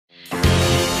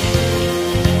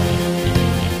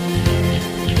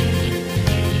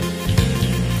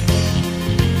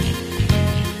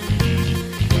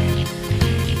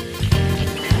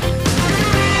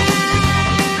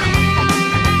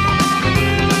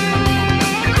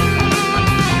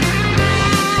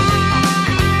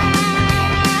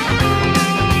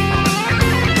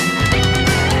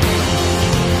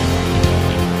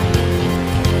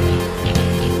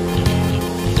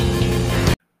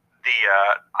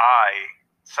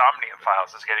Somnium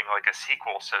Files is getting like a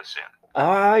sequel so soon.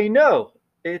 I know.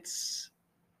 It's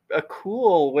a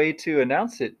cool way to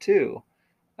announce it too.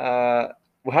 Uh,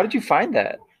 how did you find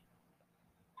that?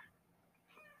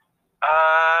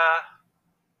 Uh,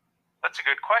 that's a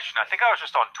good question. I think I was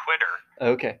just on Twitter,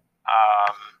 Okay.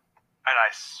 um, and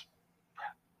I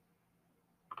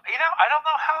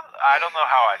don't know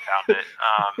how I found it.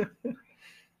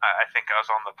 I think I was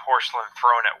on the porcelain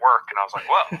throne at work, and I was like,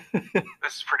 "Whoa,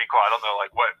 this is pretty cool." I don't know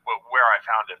like where I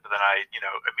found it, but then I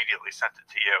immediately sent it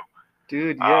to you.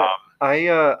 Dude, yeah. Um,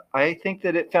 I think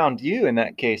that it found you in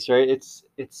that case, right? It's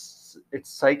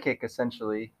psychic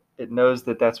essentially. It knows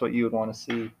that that's what you would want to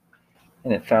see,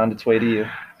 and it found its way to you.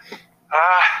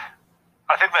 uh,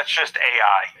 I think that's just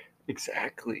AI,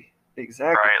 Exactly.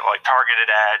 Exactly. right? Like targeted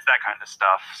ads, that kind of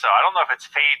stuff. So I don't know if it's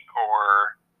fate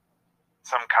or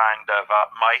some kind of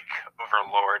Mike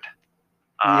overlord.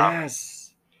 Um,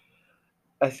 Yes.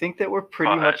 I think that we're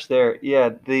pretty but much there. Yeah,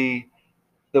 the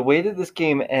way that this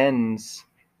game ends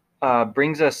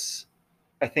brings us,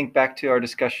 I think, back to our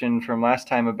discussion from last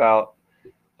time about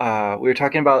we were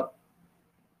talking about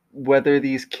whether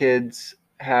these kids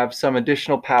have some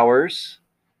additional powers,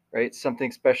 right?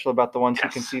 Something special about the ones who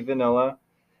can yes, see vanilla.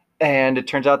 And it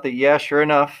turns out that, yeah, sure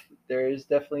enough, there is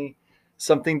definitely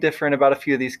something different about a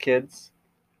few of these kids.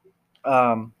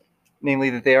 Um,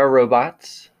 Namely, that they are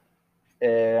robots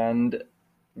and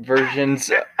they're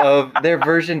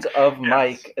versions of yes.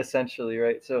 Mike, essentially,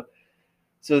 right? So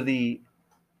the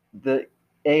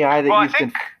AI that Well, I you've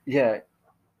think. been, yeah,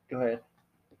 go ahead.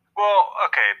 Well,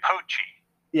 okay, Pochi.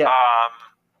 Yeah, Um,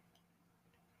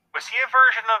 was he a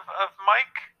version of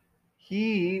Mike?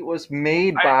 he was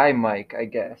made I by Mike, I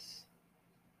guess.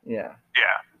 Yeah,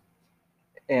 Yeah.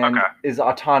 and Okay. is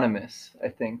autonomous, I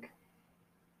think.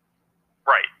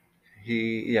 Right.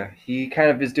 He kind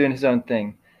of is doing his own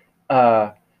thing.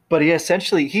 Uh, but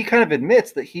he kind of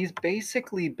admits that he's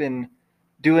basically been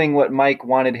doing what Mike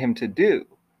wanted him to do,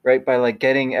 right? By like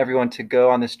getting everyone to go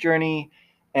on this journey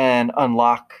and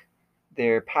unlock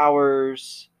their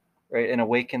powers, right, and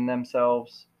awaken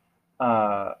themselves.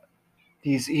 Uh,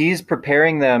 he's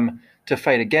preparing them to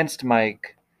fight against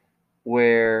Mike,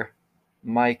 where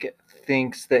Mike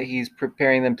thinks that he's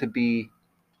preparing them to be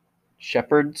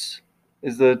shepherds,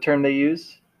 is the term they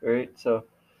use, right? So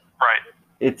Right.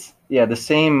 it's yeah the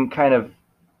same kind of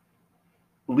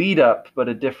lead up, but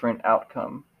a different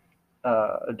outcome,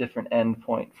 a different end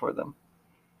point for them,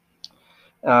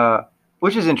 uh,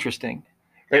 which is interesting,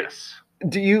 right? Yes.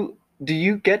 Do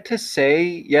you get to say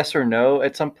yes or no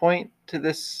at some point to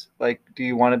this? Like, do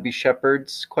you want to be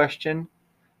shepherds? Question.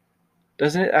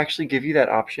 Doesn't it actually give you that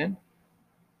option?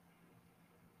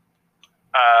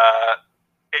 Uh,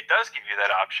 it does give you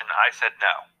that option. I said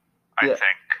no. I Yeah,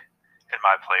 think in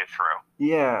my playthrough.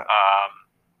 yeah. Um,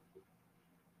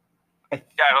 I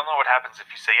yeah, I don't know what happens if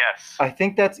you say yes. I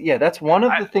think that's one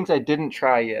of I the things I didn't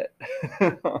try yet.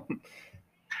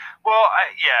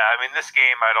 yeah. I mean, this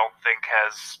game I don't think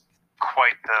has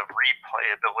quite the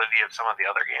replayability of some of the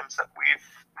other games that we've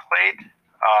played.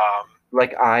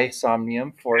 Like I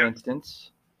Somnium, for It,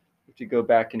 instance, if you go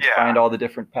back and find yeah. all the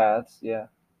different paths, yeah.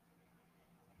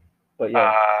 But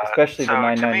yeah, especially So the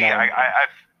to me, 999 games.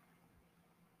 I've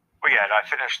well, yeah, and I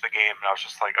finished the game and I was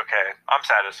just like, okay, I'm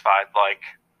satisfied. Like,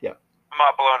 Yeah, I'm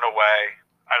not blown away.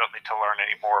 I don't need to learn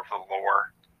any more of the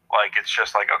lore. Like, it's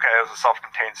just like, okay, it was a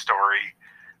self-contained story.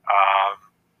 Um,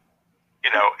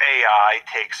 AI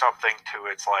takes something to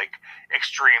its like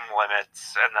extreme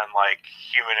limits, and then like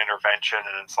human intervention,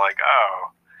 and it's like,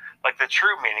 oh, like the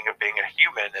true meaning of being a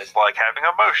human is like having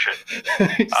emotion.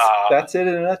 that's it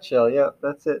in a nutshell. Yeah,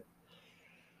 that's it.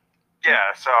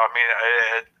 Yeah, so I mean,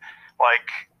 like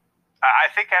I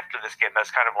think after this game,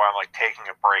 that's kind of why I'm like taking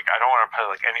a break. I don't want to play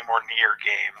like any more Nier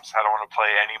games. I don't want to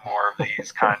play any more of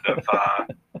these kind of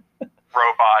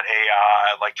robot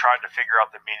AI, like trying to figure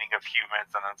out the meaning of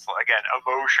humans. And it's like, again,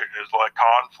 emotion is like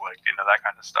conflict, that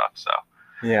kind of stuff. So,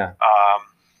 Yeah. um,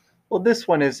 Well, this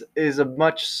one is a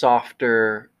much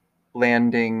softer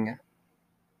landing,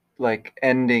 like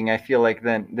ending. I feel like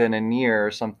than a Near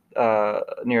or some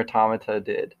Near Automata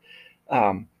did.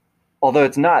 Um, Although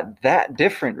it's not that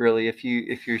different, really, if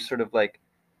you're sort of like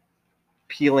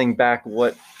peeling back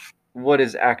what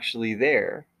is actually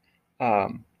there.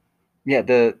 Um, yeah,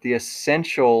 the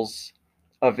essentials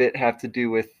of it have to do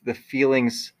with the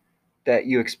feelings that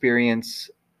you experience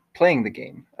playing the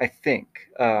game. I think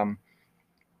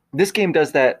this game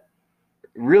does that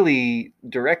really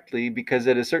directly because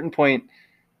at a certain point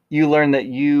you learn that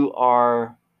you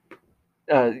are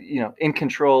in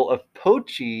control of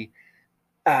Pochi,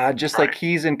 just like right.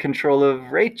 he's in control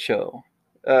of Rachel,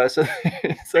 So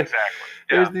it's like Exactly.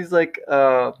 there's Yeah. these like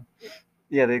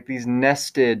yeah, like these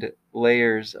nested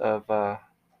layers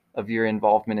of your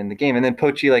involvement in the game, and then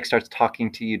Pochi like starts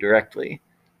talking to you directly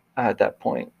at that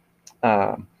point.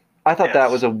 Um, I thought that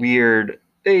was Yes. a weird.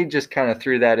 They just kind of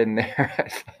threw that in there. I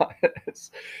thought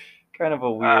it's kind of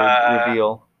a weird Uh,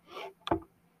 reveal.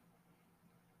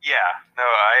 yeah. No,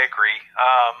 I agree.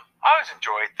 I always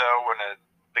enjoy it though when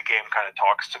the game kind of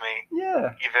talks to me,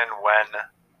 Yeah. even when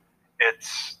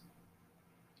it's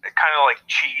kind of like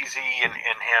cheesy and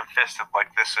ham-fisted like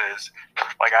this is.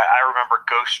 Like I remember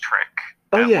Ghost Trick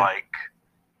Oh at yeah. like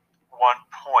one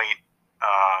point.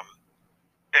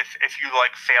 If you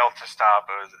like fail to stop,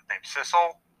 what was it named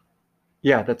Sissel?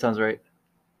 Yeah, that sounds right.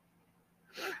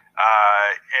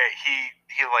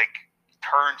 He like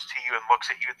turns to you and looks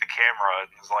at you at the camera and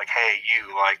is like, "Hey,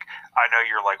 you! Like, I know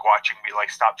you're like watching me. Like,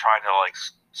 stop trying to like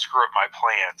screw up my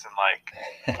plans." And like,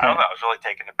 I don't know. I was really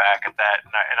taken aback at that,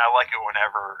 and I like it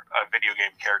whenever a video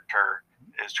game character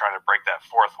is trying to break that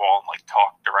fourth wall and like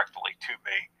talk directly to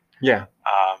me. Yeah.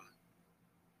 Um,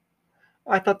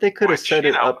 I thought they could have which set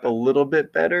it up a little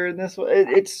bit better in this one.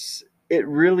 It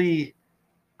really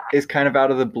is kind of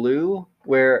out of the blue,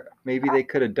 where maybe they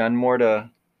could have done more to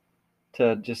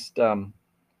just sort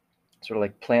of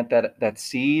like plant that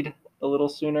seed a little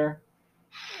sooner.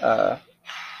 Uh,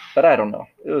 but I don't know.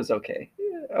 It was okay.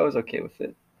 I was okay with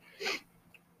it.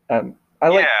 I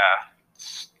like. yeah,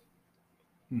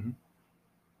 Mhm.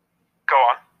 go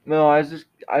on. No, I was just.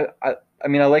 I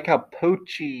mean, I like how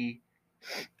Pochi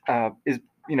is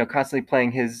constantly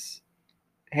playing his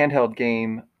handheld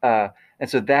game, and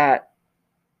so that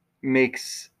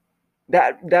makes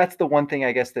that's the one thing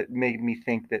I guess that made me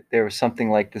think that there was something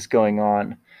like this going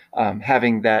on,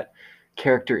 having that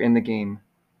character in the game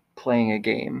playing a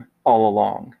game all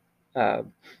along. Uh,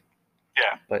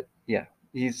 Yeah, but yeah,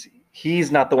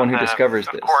 he's not the one and who then discovers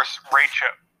of this. course Rachel.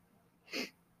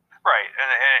 Right,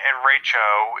 and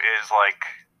Rachel is like,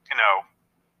 you know,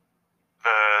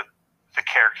 the the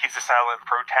character. He's a silent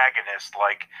protagonist,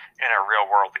 like in a real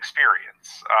world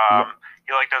experience. Yeah,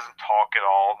 He like doesn't talk at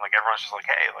all. Like everyone's just like,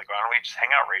 hey, like why don't we just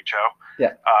hang out, Rachel?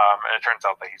 yeah, And it turns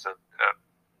out that he's a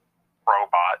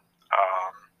robot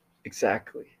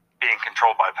exactly. being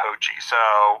controlled by Pochi. So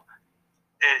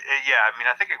yeah, I mean,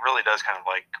 I think it really does kind of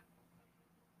like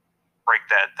break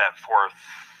that fourth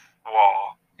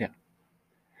wall Yeah,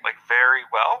 like very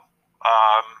well.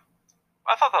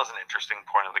 I thought that was an interesting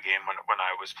point of the game when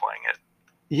I was playing it.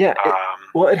 yeah. Um,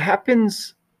 Well, it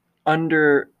happens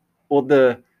under well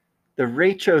the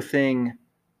Rachel thing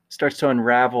starts to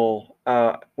unravel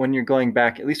when you're going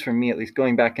back. At least for me, at least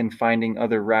going back and finding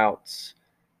other routes.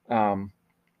 Um,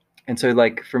 and so,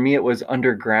 like for me, it was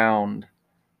underground,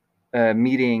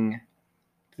 meeting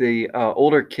the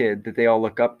older kid that they all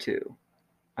look up to,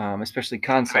 especially the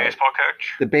Kansai, baseball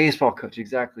coach. the baseball coach.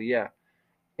 Exactly, yeah.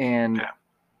 And Yeah.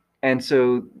 and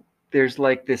so there's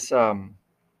like this,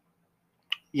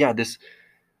 yeah, this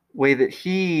way that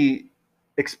he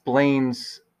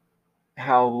explains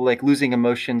how like losing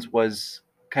emotions was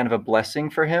kind of a blessing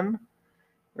for him,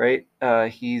 right?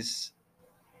 He's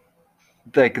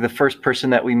like the first person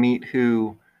that we meet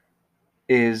who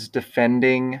is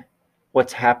defending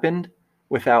what's happened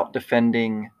without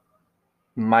defending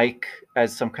Mike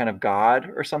as some kind of god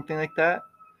or something like that.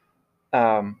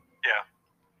 Um, Yeah.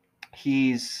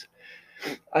 he's,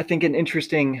 I think, an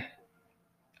interesting,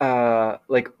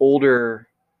 like older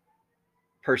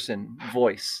person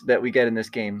voice that we get in this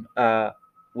game,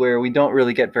 where we don't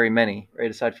really get very many, right?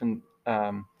 Aside from,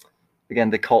 again,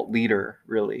 the cult leader,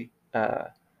 really,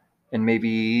 and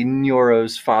maybe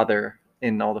Nyoro's father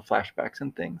in all the flashbacks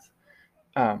and things.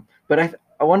 But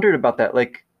I wondered about that,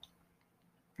 like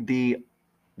the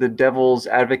the devil's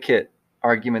advocate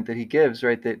argument that he gives,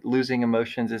 right? That losing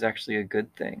emotions is actually a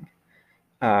good thing.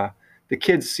 Uh, the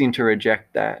kids seem to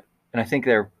reject that, and I think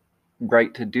they're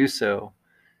right to do so,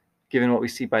 given what we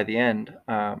see by the end.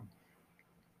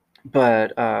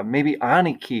 But maybe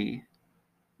Aniki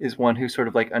is one who sort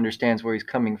of like understands where he's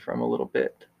coming from a little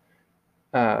bit.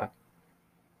 Uh,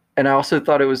 and I also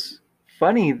thought it was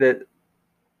funny that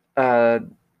uh,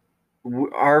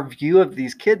 our view of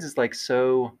these kids is like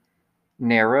so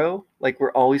narrow. Like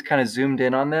we're always kind of zoomed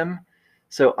in on them.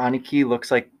 So Aniki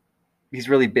looks like he's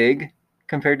really big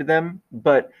compared to them.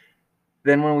 But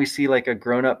then when we see like a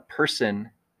grown up person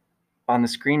on the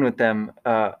screen with them,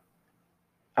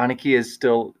 Aniki is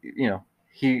still,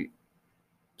 he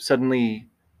suddenly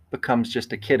becomes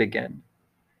just a kid again.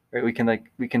 Right?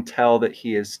 We can tell that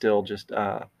he is still just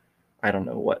I don't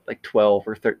know what, like 12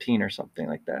 or 13 or something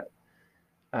like that.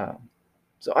 Um,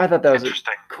 so I thought that was a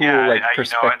Interesting. Yeah. cool like You know,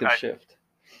 perspective shift.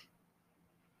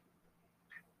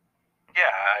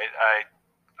 Yeah,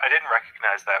 I didn't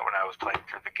recognize that when I was playing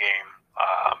through the game,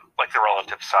 like the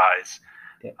relative size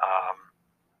Yeah. um,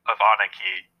 of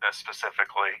Aniki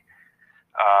specifically.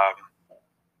 Um,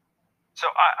 so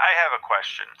I have a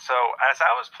question. So as I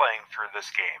was playing through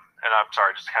this game, and I'm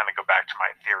sorry, just to kind of go back to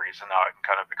my theories, and now I can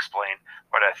kind of explain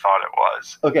what I thought it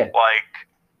was. Okay. Like,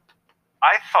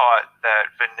 I thought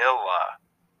that Vanilla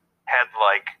had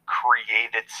like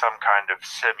created some kind of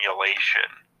simulation.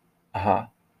 Uh-huh.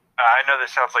 I know this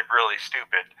sounds like really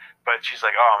stupid, but she's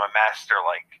like, "Oh, I'm a master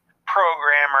like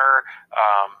programmer.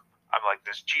 I'm like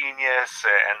this genius,"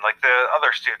 and like the other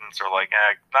students are like,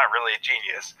 "Not really a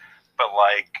genius," but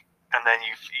like, and then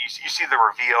you see the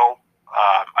reveal.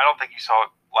 I don't think you saw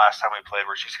it last time we played,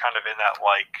 where she's kind of in that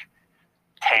like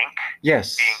tank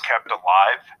Yes. being kept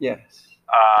alive. Yes.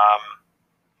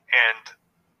 And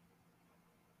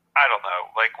I don't know,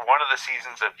 like one of the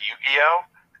seasons of Yu-Gi-Oh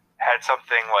had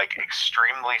something like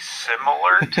extremely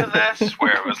similar to this,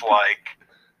 where it was like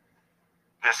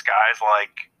this guy's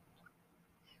like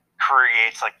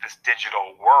creates like this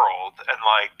digital world, and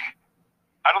like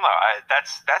I don't know,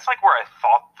 that's like where I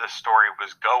thought the story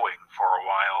was going for a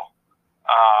while.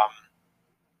 Um,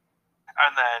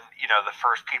 and then the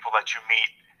first people that you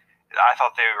meet, I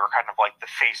thought they were kind of like the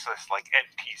faceless like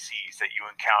NPCs that you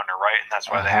encounter, right? And that's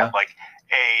why they had like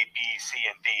A, B, C,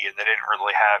 and D, and they didn't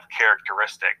really have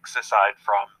characteristics aside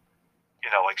from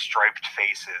like striped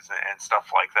faces and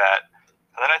stuff like that.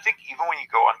 And then I think even when you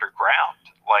go underground,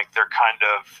 like they're kind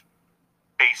of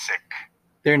basic.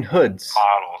 They're in hoods.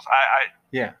 Models.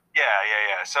 Yeah.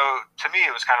 Yeah. So to me,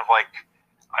 it was kind of like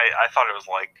I thought it was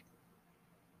like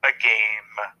a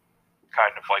game,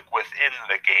 kind of like within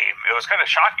the game. It was kind of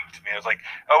shocking to me. I was like,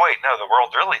 oh wait, no, the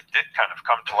world really did kind of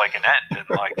come to like an end, and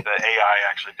like the AI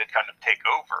actually did kind of take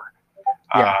over.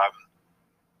 Yeah.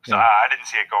 So I didn't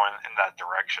see it going in that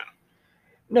direction.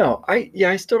 No, I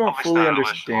still don't fully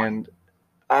understand.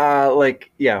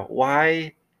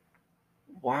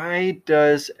 Why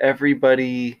does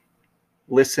everybody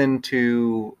listen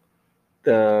to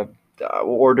the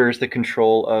orders, the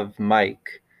control of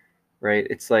Mike, right?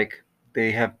 It's like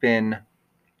they've had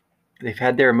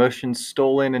their emotions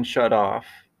stolen and shut off,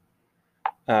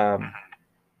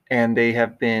 and they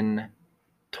have been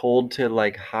told to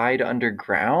like hide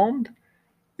underground.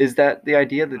 Is that the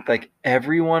idea that like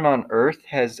everyone on Earth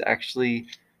has actually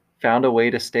found a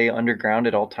way to stay underground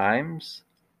at all times,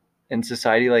 and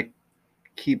society like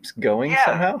keeps going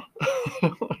somehow?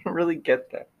 I don't really get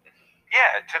that.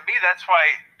 Yeah, to me that's why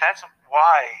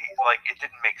like it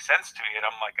didn't make sense to me, and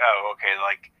I'm like, oh, okay,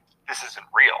 like this isn't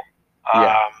real.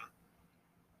 I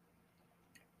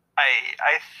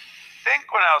think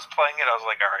when I was playing it, I was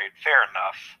like, all right, fair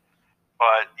enough.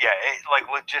 But yeah, like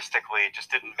logistically, it just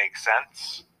didn't make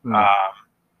sense. No.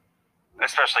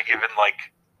 Especially given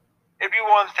like it'd be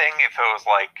one thing if it was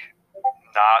like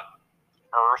not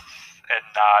Earth and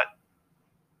not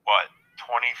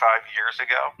 25 years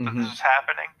ago that this was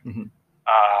happening.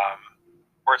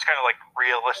 Where it's kind of like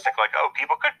realistic, like, oh,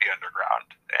 people could be underground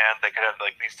and they could have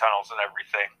like these tunnels and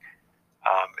everything.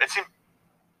 It seemed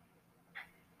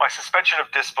my suspension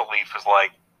of disbelief was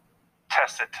like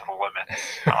tested to the limits.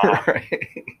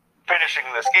 Right. Finishing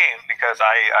this game because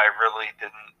I really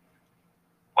didn't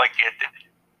like it.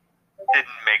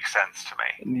 Didn't make sense to me.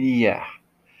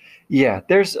 Yeah.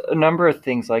 There's a number of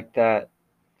things like that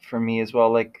for me as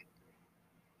well. Like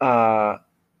the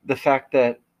fact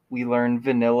that we learned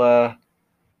Vanilla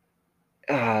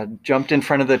jumped in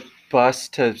front of the bus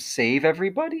to save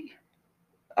everybody.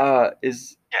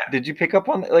 Did you pick up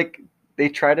on that? Like they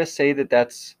try to say that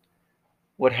that's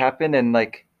what happened, and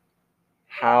like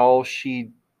how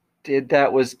she did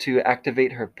that was to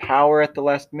activate her power at the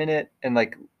last minute and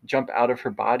like jump out of her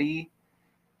body.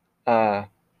 I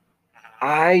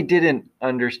didn't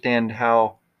understand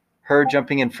how her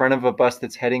jumping in front of a bus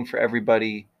that's heading for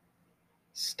everybody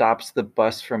stops the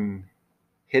bus from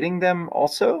hitting them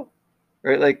also,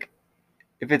 right? Like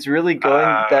if it's really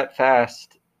going that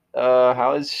fast,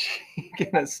 how is she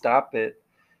gonna stop it?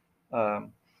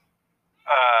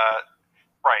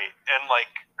 Right, and like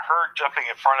her jumping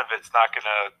in front of it's not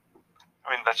gonna.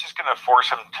 I mean, that's just gonna force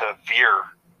him to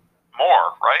veer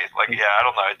more, right? Like, yeah, I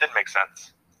don't know. It didn't make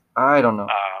sense. I don't know.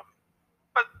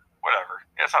 But whatever.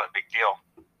 Yeah, it's not a big deal.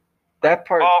 That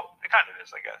part. Well, it kind of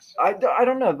is, I guess. I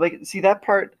don't know. Like, see that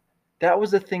part. That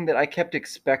was the thing that I kept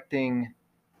expecting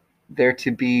there to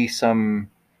be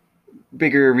some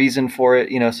bigger reason for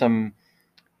it. Some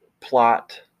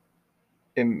plot.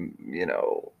 I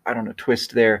don't know,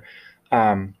 twist there.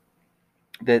 That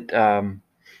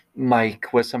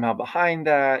Mike was somehow behind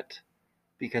that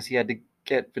because he had to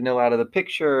get Vanilla out of the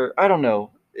picture. I don't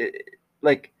know.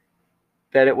 Like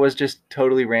that it was just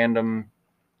totally random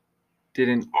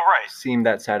didn't Well, right. seem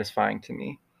that satisfying to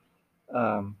me.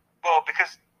 Um, Well,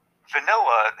 because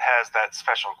Vanilla has that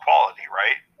special quality,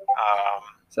 right?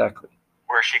 exactly.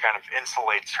 Where she kind of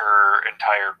insulates her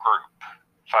entire group.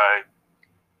 If I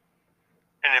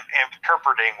am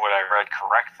interpreting what I read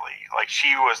correctly, like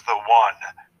she was the one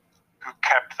who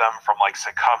kept them from like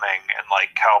succumbing and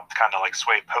like helped kind of like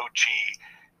sway Pochi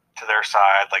to their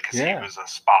side, like because he Yeah. was a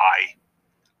spy.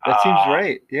 That seems Um,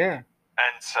 right. Yeah.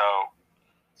 and so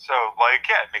like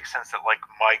yeah, it makes sense that like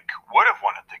Mike would have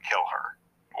wanted to kill her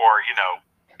or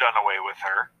done away with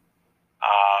her.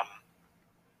 Um,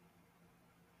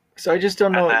 So I just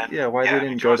don't and know, then yeah, why they yeah,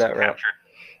 didn't she go wasn't that route.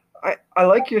 captured. I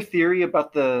like your theory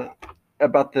about the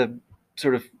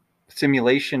sort of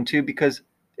simulation too, because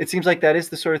it seems like that is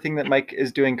the sort of thing that Mike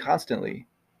is doing constantly,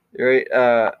 right?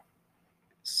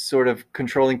 Sort of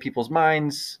controlling people's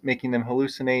minds, making them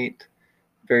hallucinate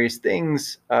various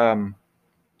things.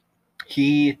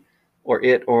 He or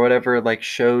it or whatever like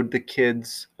showed the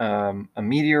kids a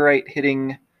meteorite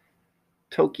hitting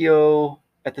Tokyo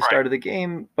at the Right. start of the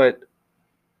game, but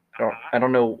I Mm-hmm.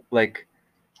 don't know, like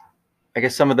I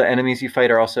guess some of the enemies you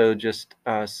fight are also just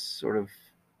sort of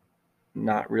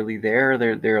not really there.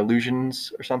 They're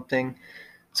illusions or something.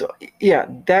 So yeah,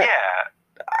 that Yeah.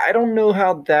 I don't know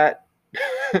how that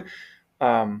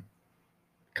um,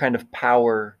 kind of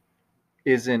power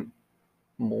isn't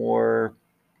more,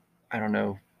 I don't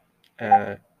know,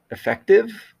 uh,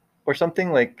 effective or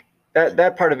something like that.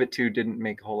 That part of it too didn't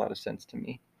make a whole lot of sense to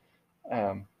me.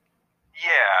 Um,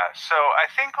 Yeah, so I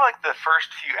think like the first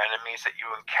few enemies that you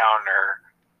encounter,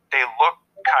 they look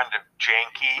kind of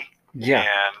janky yeah.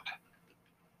 and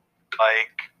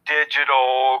like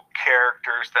digital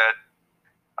characters that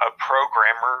a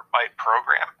programmer might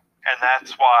program. And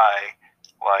that's why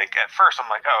like at first I'm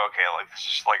like, oh okay, like this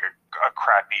is just like a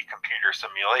crappy computer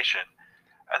simulation.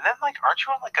 And then like aren't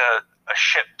you on like a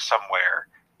ship somewhere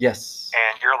Yes.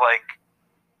 and you're like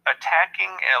attacking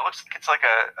and it looks like it's like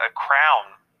a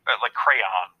crown like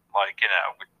crayon like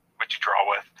what you draw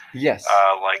with Yes.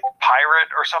 like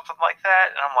pirate or something like that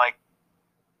and I'm like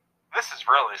this is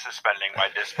really suspending my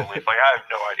disbelief like I have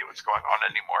no idea what's going on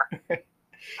anymore.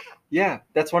 Yeah,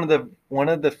 that's one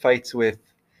of the fights with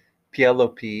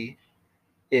PLOP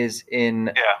is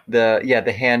in Yeah,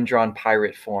 the hand drawn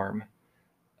pirate form.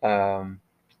 Um,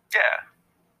 yeah,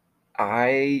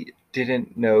 I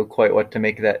didn't know quite what to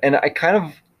make of that, and I kind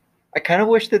of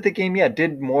wish that the game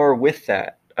did more with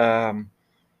that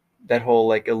that whole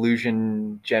like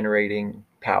illusion generating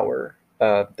power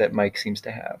that Mike seems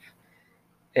to have.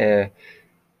 Uh,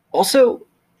 Also,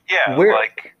 yeah, where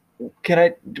like can I?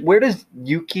 Where does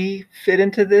Yuki fit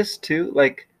into this too?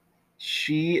 Like,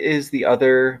 she is the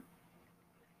other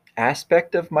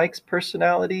aspect of Mike's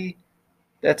personality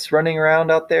that's running around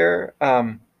out there.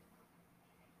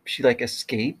 She like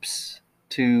escapes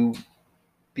to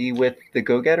be with the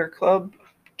Go Getter Club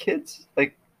kids.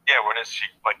 Like, yeah, when is she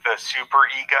like the super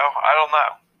ego? I don't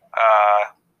know.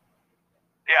 uh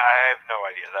yeah, I have no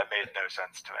idea, that made no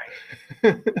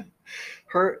sense to me.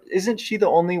 her isn't she the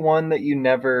only one that you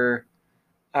never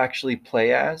actually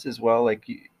play as well? Like,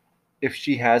 if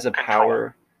she has a Control.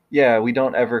 power, yeah, we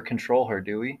don't ever control her,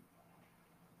 do we?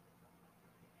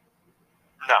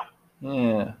 No,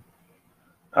 Yeah.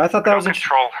 I thought we that don't was interesting.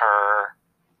 control her.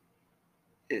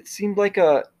 It seemed like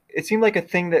a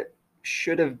thing that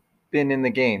should have been in the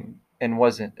game and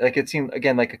wasn't. Like, it seemed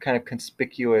again like a kind of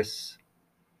conspicuous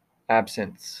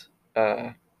absence.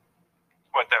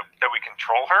 What, that we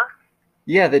control her?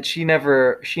 Yeah, that she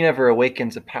never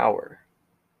awakens a power.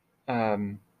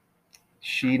 Um,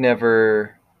 she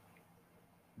never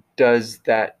does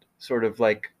that sort of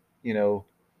like, you know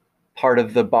part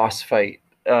of the boss fight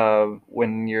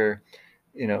when you're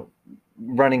you know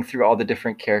running through all the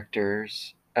different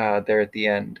characters there at the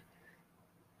end.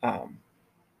 Um,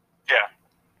 Yeah.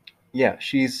 yeah,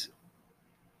 she's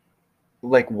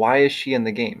like, why is she in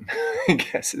the game? I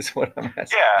guess is what I'm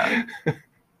Yeah. asking.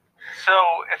 So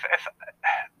if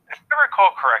I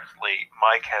recall correctly,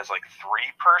 Mike has like three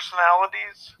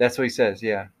personalities, That's what he says.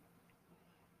 Yeah,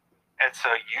 and so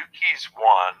Yuki's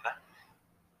one.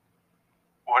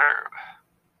 What are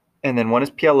and then one is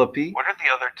PLOP, what are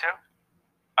the other two?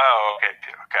 Oh,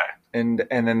 okay, okay.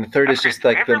 and then the third I is forget. just Did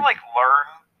we like ever the. like learn?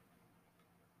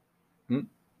 Hmm?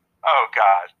 Oh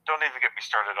God! Don't even get me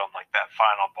started on like that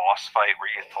final boss fight where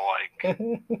you have to like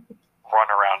run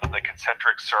around in the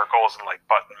concentric circles and like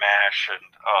button mash and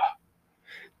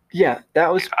Yeah,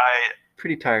 that was I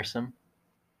pretty tiresome.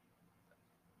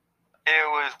 it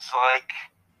was like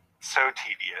so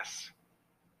tedious,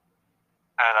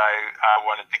 and I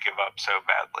wanted to give up so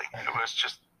badly. It was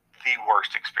just the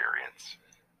worst experience.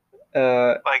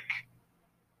 Uh, Like,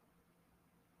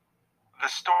 the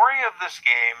story of this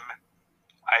game,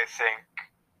 I think,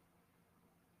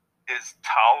 is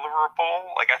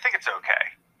tolerable. Like, I think it's okay.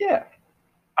 yeah.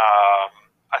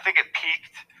 I think it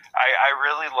peaked. I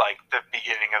really like the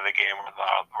beginning of the game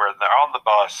where they're on the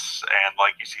bus and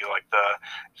like you see like the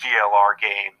VLR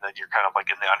game, then you're kind of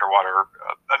like in the underwater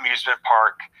amusement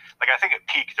park. Like I think it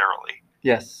peaked early,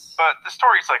 Yes. but the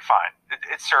story's like fine.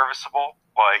 It's serviceable.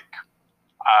 Like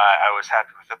I was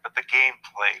happy with it, but the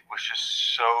gameplay was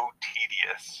just so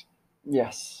tedious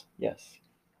Yes. Yes.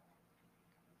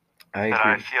 I that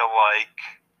I agree. feel like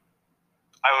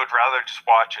I would rather just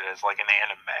watch it as like an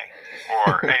anime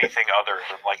or anything other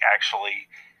than like actually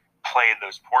play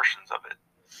those portions of it.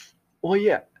 Well,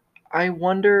 yeah. I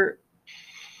wonder.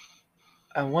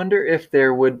 I wonder if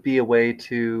there would be a way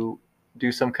to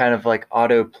do some kind of like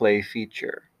autoplay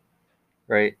feature,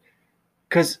 right?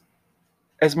 Because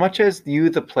as much as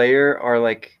you, the player, are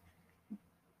like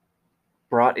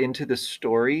brought into the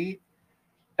story,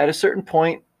 at a certain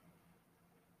point,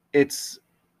 it's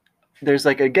there's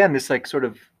like again this like sort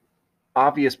of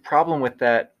obvious problem with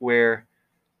that where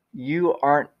you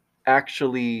aren't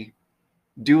actually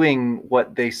doing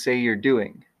what they say you're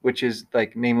doing, which is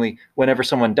like namely whenever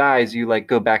someone dies, you like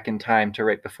go back in time to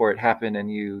right before it happened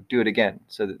and you do it again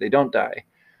so that they don't die.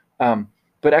 Um,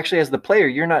 but actually, as the player,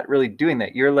 you're not really doing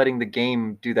that. You're letting the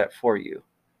game do that for you.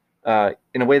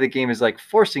 In a way, the game is like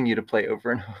forcing you to play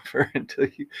over and over until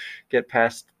you get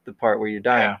past the part where you're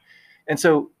Yeah, dying. And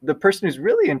so the person who's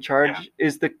really in yeah, charge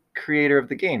is the creator of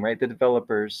the game, right? The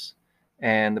developers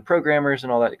and the programmers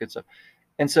and all that good stuff.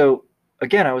 And so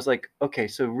again, I was like, okay,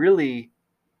 so really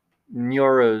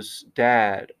Nyoro's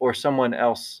dad or someone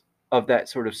else of that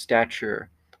sort of stature,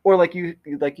 or like you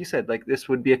said, like this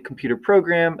would be a computer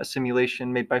program, a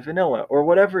simulation made by Vanilla, or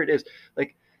whatever it is.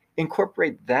 Like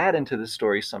incorporate that into the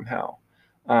story somehow.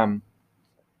 Um,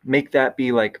 make that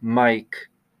be like Mike,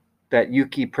 that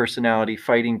Yuki personality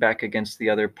fighting back against the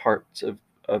other parts of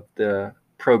the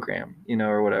program,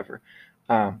 or whatever.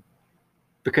 Um,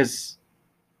 because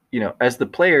as the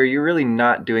player, you're really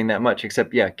not doing that much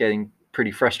except, yeah, getting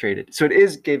pretty frustrated. So it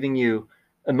is giving you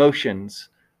emotions,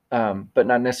 but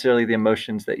not necessarily the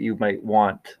emotions that you might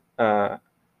want,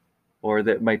 or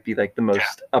that might be like the yeah.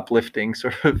 most uplifting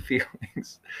sort of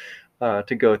feelings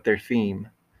to go with their theme.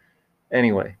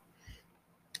 Anyway,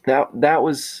 that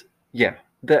was, yeah,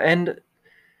 the end.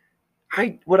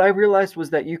 What I realized was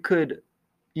that you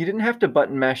didn't have to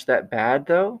button mash that bad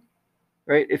though,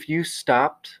 right? If you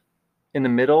stopped in the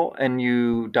middle and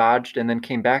you dodged and then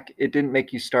came back, it didn't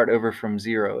make you start over from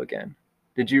zero again.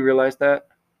 Did you realize that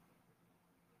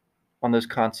on those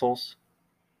consoles?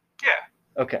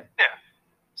 Yeah, Okay. yeah,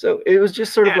 So it was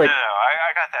just sort of yeah. No, like, no, no.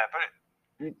 I got that, but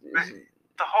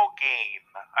the whole game,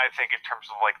 I think, in terms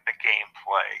of like the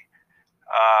gameplay,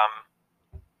 um,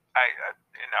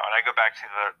 and I go back to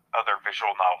the other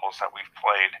visual novels that we've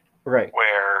played, right.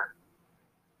 where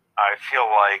I feel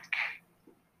like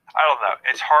I don't know,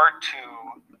 it's hard to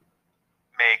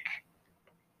make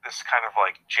this kind of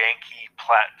like janky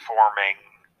platforming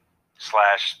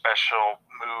slash special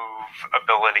move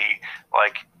ability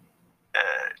like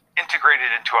integrated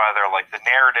into either like the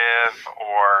narrative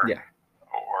Yeah.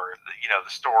 or the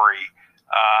story.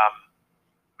 Um,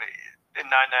 in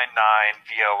 999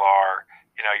 VLR,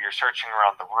 you're searching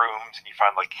around the rooms and you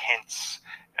find like hints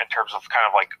in terms of kind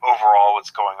of like overall what's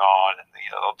going on, and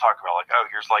they'll talk about like, oh,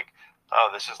 here's like,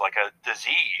 oh, this is like a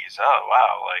disease. Oh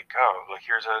wow, like, oh, look,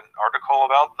 here's an article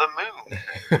about the moon.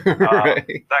 Right.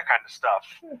 That kind of stuff.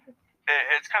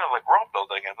 It's kind of like world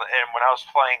building, and when I was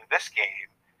playing this game,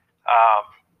 um,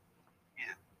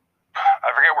 I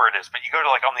forget where it is, but you go to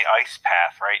like on the ice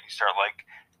path, right? And you start like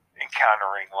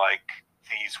encountering like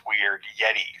these weird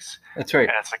yetis, That's right.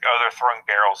 and it's like, oh, they're throwing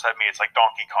barrels at me. It's like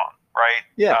Donkey Kong, right?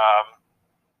 Yeah.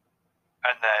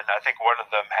 And then I think one of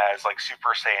them has like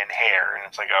Super Saiyan hair, and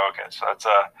it's like, oh, okay, so that's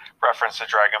a reference to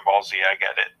Dragon Ball Z. I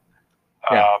get it.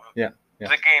 Yeah. Yeah. Yeah.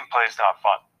 The gameplay is not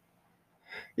fun.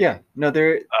 Yeah. No,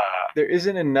 there Uh, there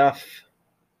isn't enough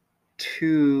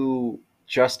to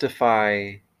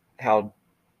justify how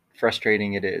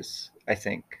frustrating it is, I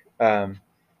think.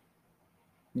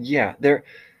 Yeah, there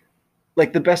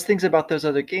like the best things about those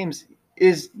other games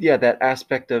is, yeah, that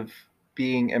aspect of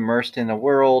being immersed in a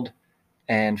world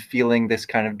and feeling this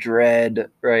kind of dread,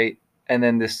 right? And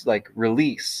then this like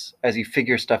release as you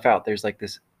figure stuff out. There's like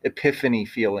this epiphany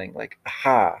feeling, like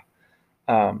aha.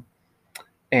 Um,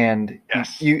 and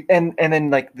yes. and then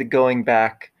like the going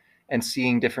back and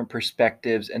seeing different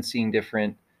perspectives and seeing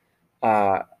different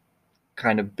uh,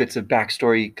 kind of bits of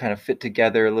backstory kind of fit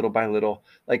together little by little.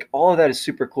 Like all of that is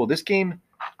super cool. This game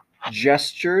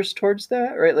gestures towards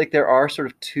that, right? Like there are sort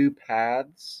of two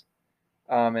paths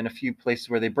and a few places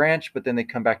where they branch, but then they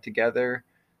come back together.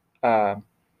 Uh,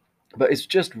 but it's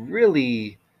just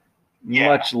really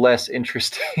much less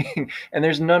interesting. And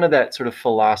there's none of that sort of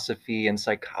philosophy and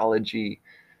psychology,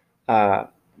 uh,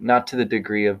 not to the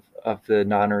degree of the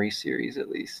Nonary series, at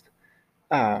least.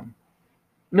 Um,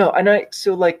 no, and I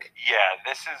so like Yeah,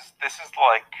 this is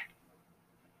like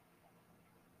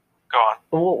go on.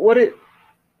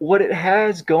 what it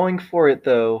has going for it,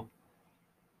 though,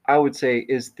 I would say,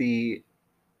 is the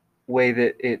way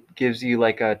that it gives you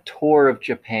like a tour of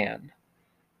Japan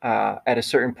at a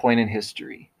certain point in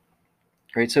history,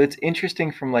 right? So it's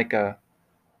interesting from like a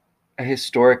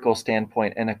historical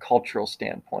standpoint and a cultural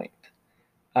standpoint.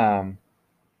 Um,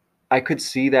 I could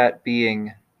see that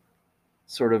being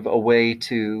sort of a way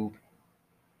to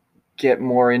get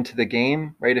more into the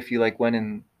game, right? If you like went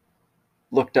and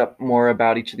looked up more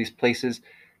about each of these places,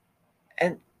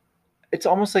 and it's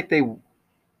almost like they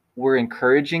were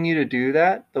encouraging you to do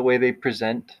that. The way they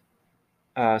present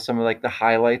some of like the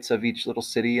highlights of each little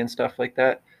city and stuff like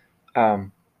that.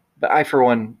 Um, but I, for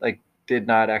one, like did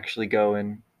not actually go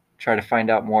and try to find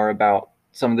out more about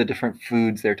some of the different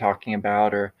foods they're talking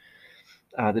about or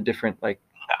the different like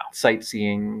No.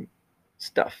 sightseeing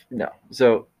stuff. No,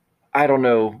 so I don't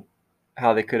know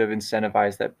how they could have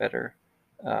incentivized that better.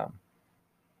 Um,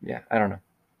 yeah, I don't know.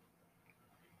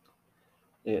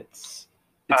 It's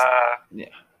yeah.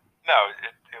 No,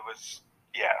 it was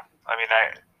yeah. I mean,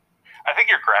 I think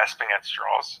you're grasping at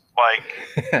straws. Like,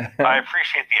 I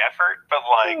appreciate the effort, but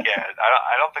like, yeah,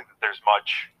 I don't think that there's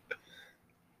much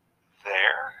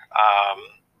there.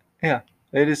 Yeah,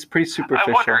 it is pretty I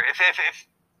superficial. wonder if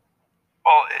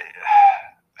well,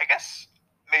 I guess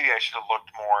maybe I should have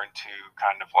looked more into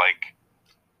kind of like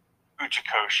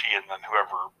Uchikoshi and then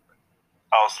whoever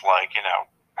else like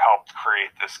helped create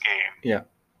this game. Yeah.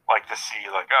 Like to see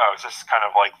like, oh, is this kind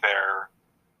of like their,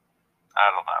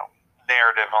 I don't know,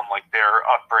 narrative on like their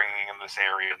upbringing in this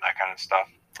area and that kind of stuff.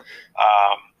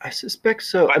 I suspect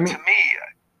so. But I mean,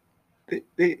 to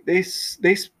me,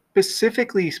 they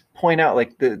specifically point out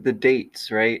like the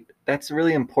dates, right? That's a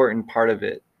really important part of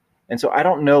it. And so I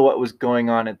don't know what was going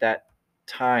on at that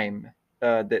time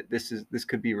that this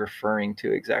could be referring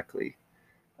to exactly.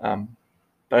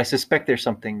 But I suspect there's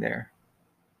something there.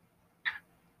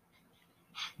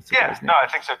 yeah, no, I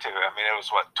think so too. I mean, it was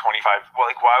what 25. Well,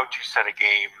 like, why would you set a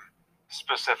game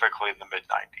specifically in the mid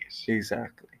 90s?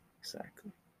 Exactly.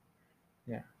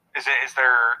 Yeah. Is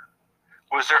there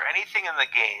was there anything in the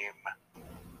game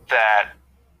that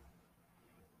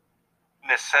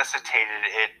necessitated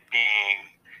it being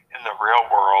in the real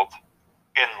world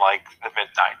in like the mid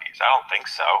 90s? I don't think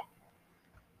so.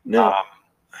 No,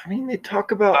 I mean they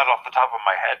talk about not off the top of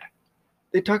my head.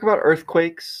 They talk about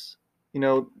earthquakes.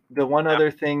 The one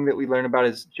other thing that we learn about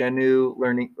is Jenu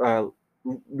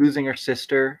losing her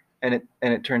sister, and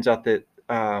it turns out that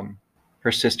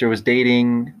her sister was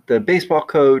dating the baseball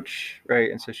coach,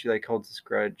 right? And so she like holds this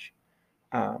grudge.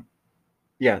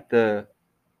 Yeah, the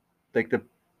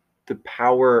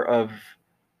power of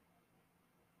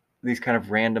these kind of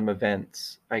random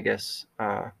events, I guess.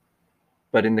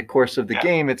 But in the course of the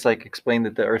game, it's like explained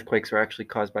that the earthquakes are actually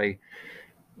caused by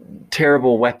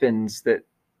terrible weapons that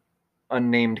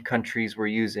unnamed countries were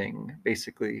using,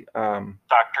 basically.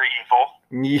 Dr. Evil.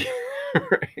 Yeah,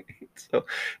 right. So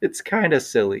it's kind of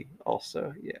silly,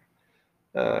 also. Yeah.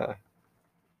 So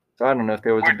I don't know if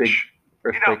there was a big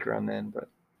earthquake around then, but.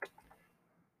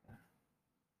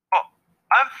 Well,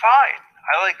 I'm fine.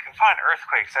 I like fine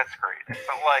earthquakes. That's great.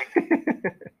 But like,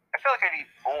 I feel like I need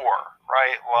more,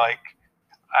 right? Like,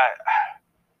 I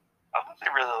don't think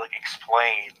they really like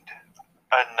explained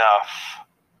enough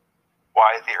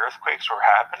why the earthquakes were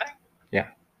happening. Yeah.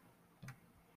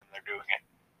 They're doing it.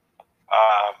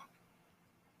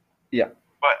 Yeah.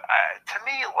 But to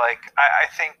me, like,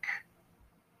 I think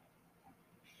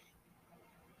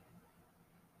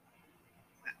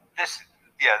this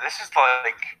is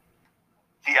like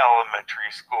the elementary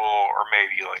school or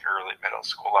maybe like early middle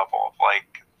school level of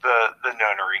like the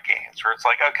nonary games where it's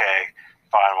like, okay,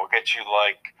 fine, we'll get you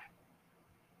like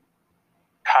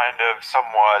kind of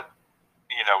somewhat,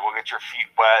 we'll get your feet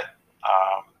wet.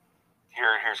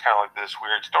 Here's kind of like this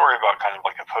weird story about kind of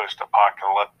like a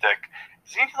post-apocalyptic.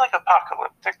 Is it even like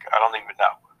apocalyptic? I don't even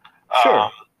know.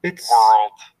 Sure, it's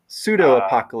world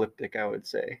pseudo-apocalyptic, I would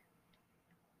say.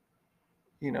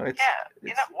 It's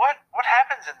what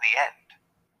happens in the end?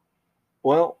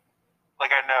 Well,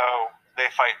 like I know they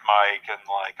fight Mike and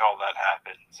like all that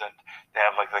happens, and they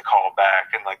have like the callback,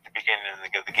 and like the beginning of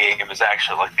the game is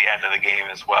actually like the end of the game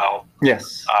as well.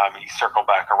 Yes. You circle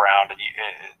back around, and you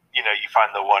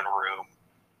find the one room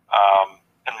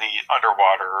in the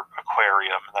underwater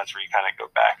aquarium, and that's where you kind of go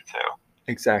back to.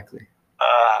 Exactly.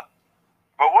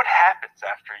 But what happens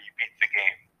after you beat the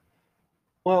game?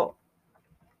 Well,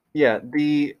 yeah,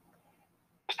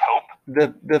 Just hope.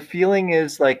 the feeling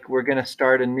is like we're gonna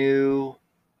start anew.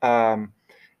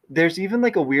 There's even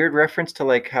like a weird reference to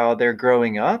like how they're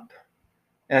growing up,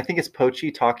 and I think it's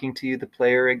Pochi talking to you, the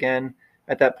player, again.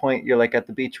 At that point, you're like at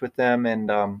the beach with them,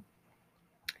 and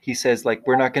he says like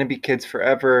we're not gonna be kids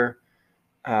forever,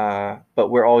 but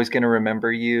we're always gonna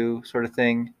remember you, sort of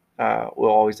thing. We'll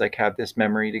always like have this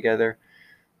memory together.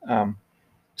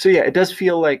 So yeah, it does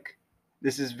feel like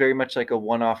this is very much like a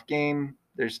one-off game.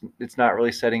 It's not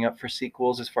really setting up for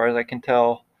sequels, as far as I can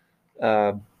tell.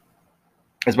 Uh,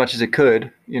 as much as it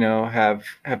could,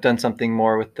 have done something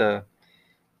more with the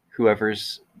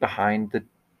whoever's behind the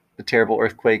terrible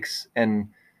earthquakes and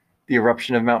the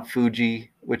eruption of Mount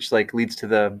Fuji, which like leads to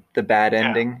the bad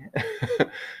ending.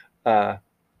 Yeah.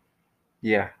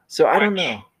 Yeah. So I don't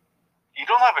know. You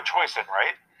don't have a choice in,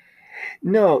 right?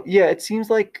 No. Yeah. It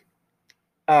seems like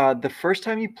the first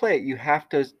time you play it, you have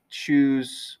to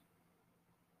choose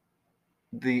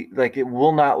it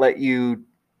will not let you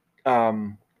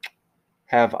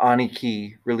have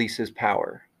Aniki release his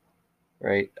power,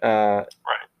 right? Right.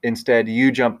 Instead,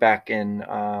 you jump back in,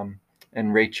 and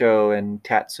Reicho and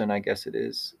Tatsun, I guess it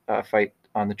is, fight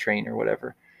on the train or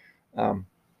whatever.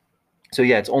 So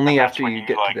yeah, it's only after you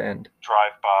get to the end.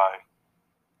 Drive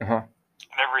by. Uh-huh.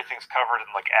 And everything's covered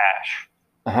in like ash.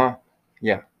 Uh-huh.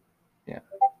 Yeah. Yeah.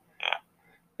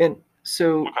 And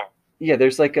so yeah,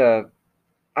 there's like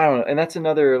I don't know, and that's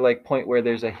another like point where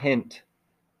there's a hint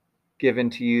given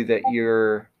to you that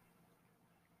your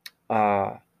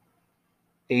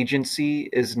agency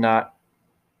is not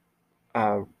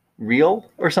real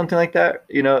or something like that.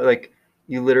 Like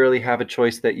you literally have a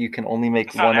choice that you can only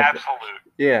make one of absolute.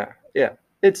 Yeah.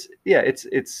 It's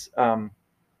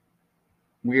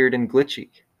weird and glitchy.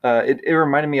 It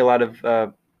reminded me a lot of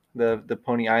the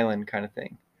Pony Island kind of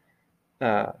thing.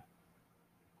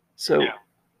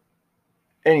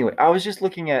 Anyway, I was just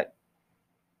looking at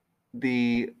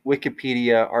the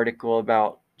Wikipedia article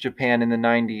about Japan in the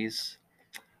 90s.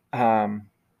 The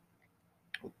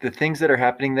things that are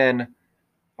happening then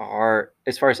are,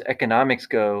 as far as economics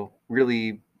go,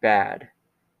 really bad.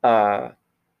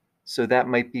 So that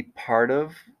might be part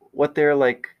of what they're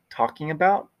like talking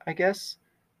about, I guess.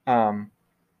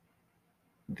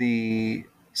 The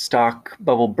stock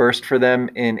bubble burst for them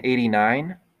in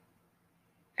 '89,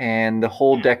 and the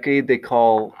whole decade they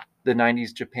call the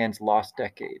 90s Japan's lost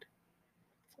decade.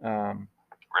 Really?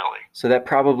 So that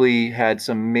probably had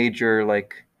some major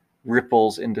like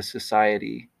ripples into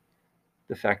society.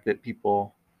 The fact that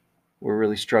people were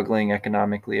really struggling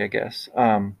economically, I guess.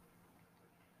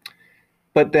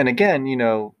 But then again,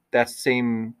 that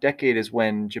same decade is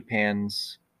when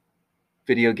Japan's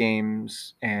video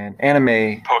games and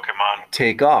anime Pokemon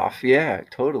take off. Yeah,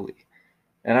 totally.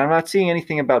 And I'm not seeing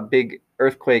anything about big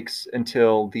earthquakes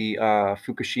until the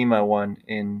Fukushima one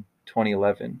in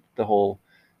 2011, the whole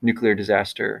nuclear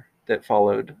disaster that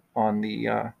followed on the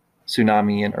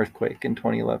tsunami and earthquake in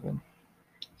 2011.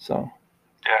 So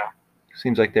yeah,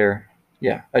 seems like they're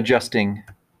adjusting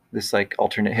this like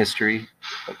alternate history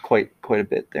quite a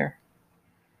bit there.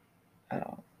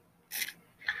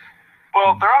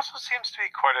 Well, there also seems to be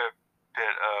quite a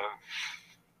bit of,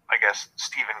 I guess,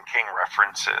 Stephen King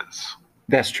references.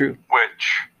 That's true.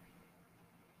 Which,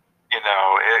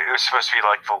 it was supposed to be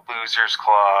like the Losers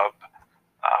Club,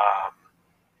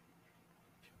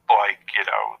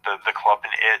 the club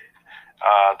in It.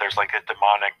 There's like a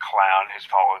demonic clown who's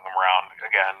following them around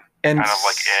again, and kind of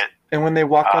like It. And when they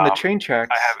walk on the train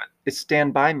tracks, I haven't. It's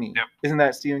Stand By Me. Yep. Isn't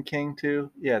that Stephen King too?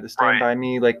 Yeah, the Stand Right. By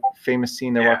Me, like famous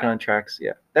scene. They're walking on tracks.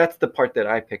 Yeah, that's the part that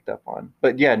I picked up on.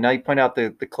 But yeah, now you point out the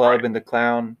club and the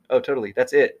clown. Oh, totally.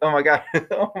 That's it. Oh my god.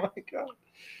 Oh my god.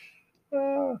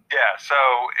 Yeah. So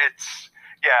it's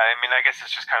I guess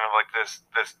it's just kind of like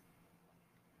this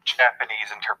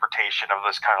Japanese interpretation of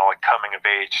this kind of like coming of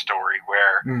age story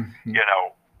where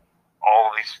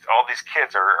all these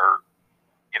kids are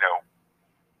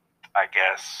I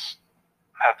guess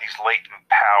have these latent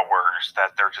powers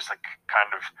that they're just like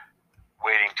kind of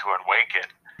waiting to awaken.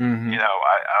 Mm-hmm.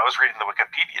 I was reading the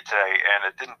Wikipedia today and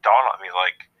it didn't dawn on me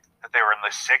like that they were in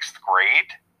the 6th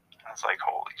grade. I was like,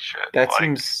 holy shit. That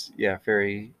seems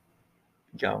very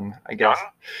young, I guess.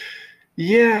 Young?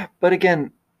 Yeah, but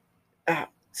again,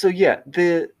 so yeah,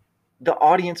 the the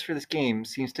audience for this game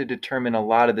seems to determine a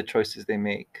lot of the choices they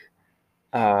make.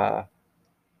 Uh,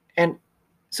 and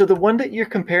so the one that you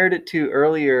compared it to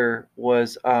earlier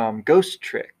was Ghost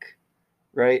Trick,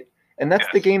 right? And that's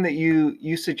the Yes. game that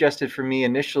you suggested for me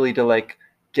initially to like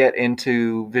get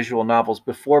into visual novels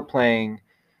before playing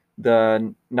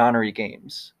the Nonary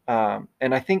games.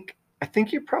 And I think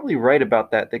you're probably right about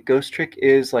that. That Ghost Trick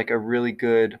is like a really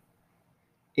good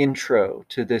intro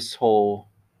to this whole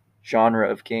genre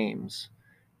of games.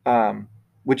 Um,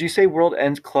 would you say World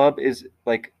Ends Club is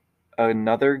like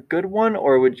another good one,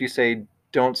 or would you say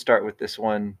don't start with this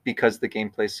one because the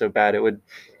gameplay's so bad? It would,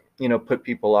 put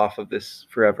people off of this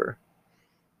forever.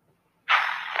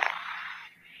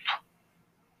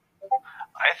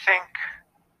 I think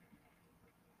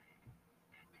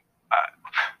uh,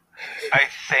 I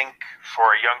think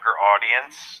for a younger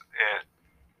audience, it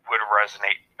would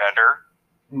resonate better.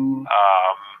 Mm.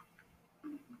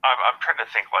 I'm trying to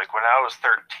think, like when I was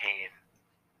 13,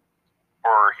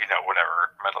 or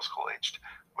whatever, middle school aged,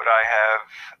 would I have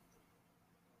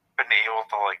been able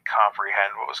to like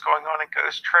comprehend what was going on in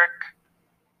Ghost Trick?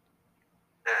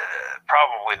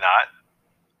 Probably not.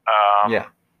 Yeah.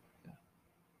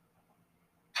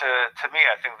 To me,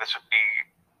 I think this would be.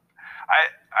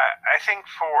 I think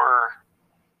for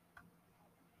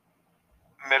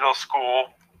middle school,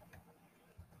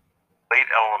 late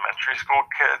elementary school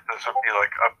kids, this would be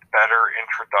like a better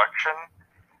introduction.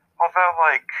 Although,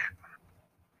 like,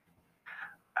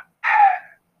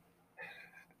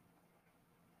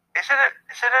 is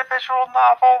it a visual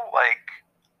novel? Like,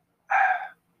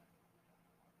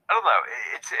 I don't know.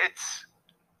 It's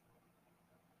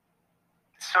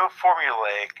so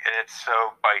formulaic and it's so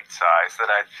bite sized that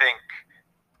I think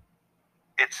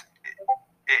it's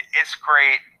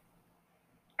great.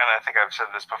 And I think I've said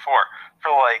this before for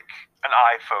like an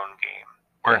iPhone game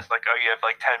where Yeah. it's like, oh, you have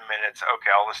like 10 minutes. Okay,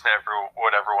 I'll listen to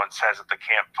what everyone says at the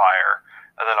campfire,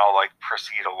 and then I'll like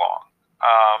proceed along.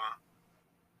 Um,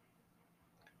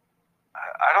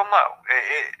 I don't know.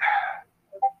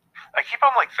 I keep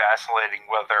on like vacillating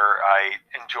whether I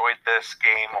enjoyed this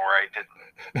game or I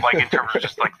didn't. Like in terms of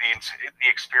just like the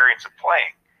experience of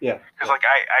playing, Yeah. because like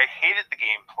I hated the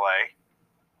gameplay.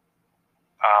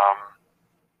 Um,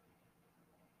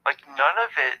 like none of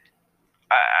it.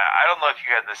 I don't know if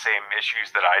you had the same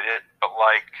issues that I did, but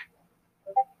like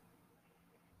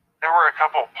there were a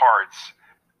couple parts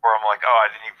where I'm like, oh,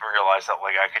 I didn't even realize that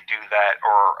like I could do that,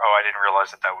 or oh, I didn't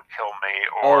realize that that would kill me,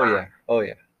 Oh or yeah. Oh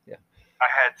yeah. Yeah. I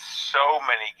had so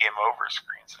many game over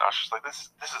screens, and I was just like, this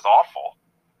is awful.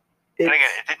 And again,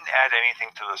 It's it didn't add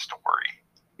anything to the story.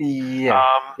 yeah.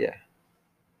 Um, Yeah.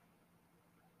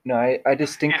 No, you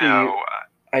know,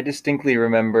 I distinctly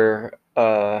remember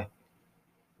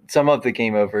some of the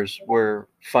game overs were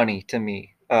funny to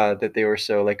me, that they were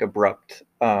so like abrupt.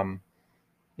 I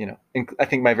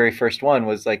think my very first one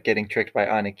was like getting tricked by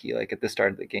Aniki like at the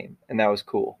start of the game, and that was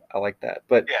cool. I like that.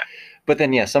 But yeah, but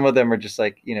then yeah, some of them are just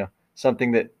like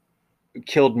something that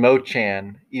killed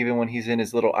Mo-chan even when he's in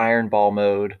his little Iron Ball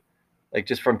mode, like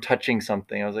just from touching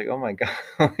something. I was like, oh my god,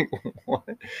 like, what?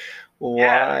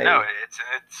 yeah, no, Why? it's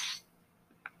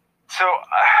so.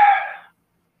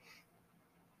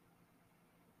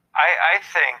 I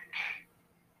think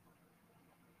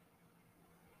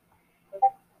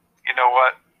you know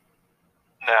what?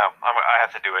 No, I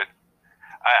have to do it.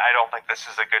 I don't think this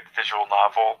is a good visual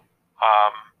novel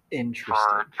Interesting.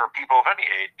 for people of any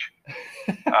age.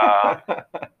 Um,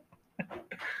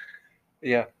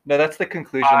 Yeah, no, that's the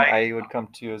conclusion I I would come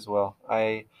to as well.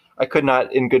 I could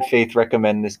not, in good faith,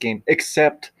 recommend this game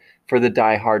except for the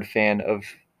die-hard fan of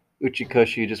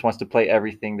Uchikoshi who just wants to play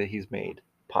everything that he's made.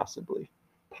 Possibly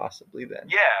then.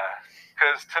 Yeah,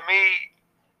 because to me,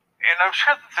 and I'm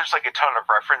sure that there's like a ton of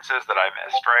references that I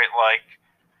missed, right? Like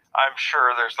I'm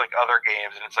sure there's like other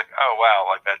games, and it's like, oh wow,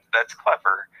 like that's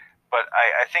clever. But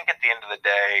I think at the end of the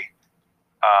day,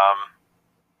 um,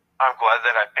 I'm glad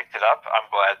that I picked it up. I'm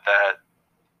glad that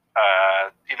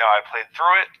I played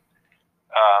through it.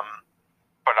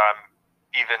 But I'm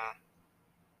even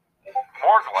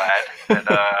more glad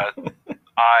that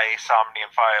Somnium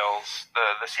Files,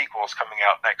 the sequel is coming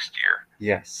out next year.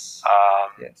 Yes.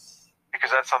 Yes.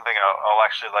 Because that's something I'll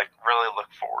actually like really look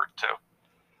forward to.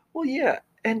 Well, yeah,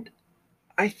 and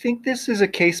I think this is a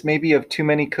case maybe of too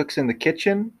many cooks in the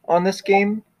kitchen on this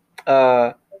game,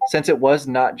 uh, since it was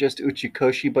not just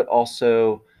Uchikoshi, but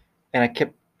also, and I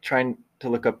kept trying to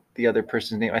look up the other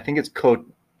person's name. I think it's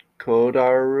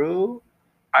Kodaru.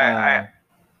 I, I Uh,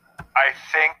 I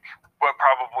think what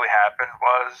probably happened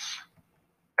was,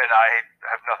 and I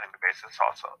have nothing to base this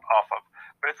off of,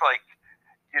 but it's like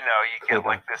you get Coda.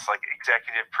 like this like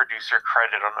executive producer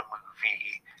credit on the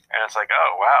movie, and it's like,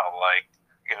 oh wow, like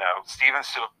Steven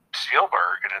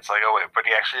Spielberg, and it's like, oh wait, but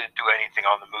he actually didn't do anything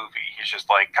on the movie. He's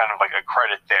just like kind of like a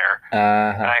credit there.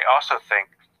 And Uh-huh. I also think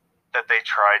that they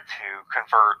tried to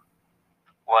convert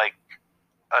like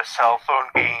a cell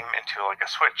phone game into like a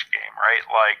Switch game, right?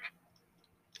 Like,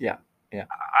 Yeah. Yeah.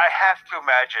 I have to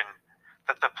imagine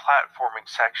that the platforming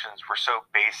sections were so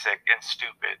basic and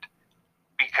stupid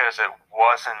because it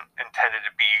wasn't intended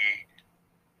to be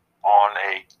on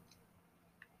a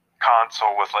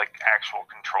console with like actual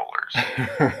controllers.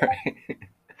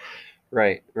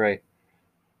 Right. Right.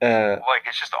 Uh, Like,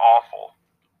 it's just awful.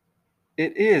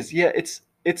 it is. Yeah, it's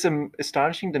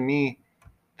astonishing to me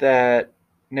that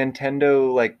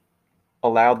Nintendo like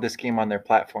allowed this game on their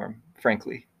platform,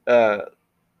 frankly.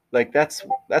 Like that's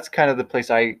kind of the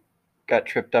place I got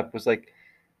tripped up was like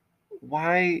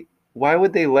why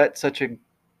would they let such a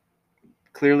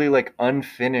clearly like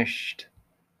unfinished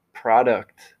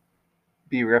product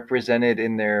be represented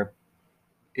in their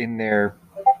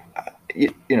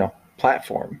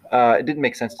platform? It didn't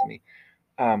make sense to me.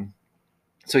 Um,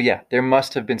 so yeah, there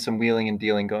must have been some wheeling and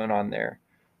dealing going on there,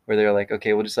 where they're like,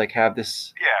 okay, we'll just like have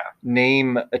this Yeah,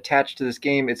 name attached to this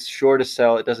game. It's sure to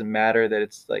sell. It doesn't matter that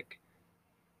it's like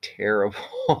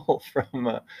terrible from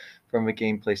a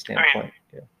gameplay I mean, standpoint.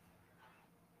 Yeah.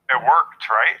 it worked,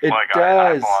 right? It Like, I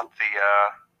does. bought the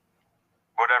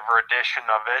whatever edition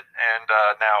of it, and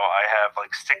now I have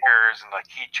like stickers and like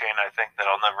keychain. I think that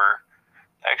I'll never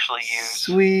actually use.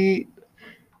 Sweet.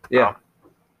 Yeah, Um,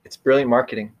 it's brilliant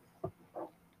marketing.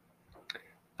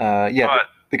 Yeah, but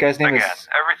the guy's name again, is.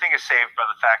 everything is saved by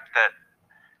the fact that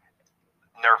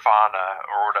Nirvana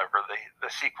or whatever the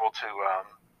sequel to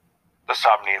the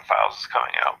Somnium Files is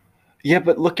coming out. Yeah,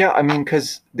 but look out. I mean,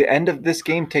 because the end of this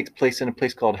game takes place in a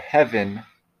place called Heaven,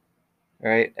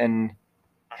 right? And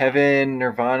Heaven,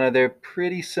 Nirvana, they're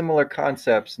pretty similar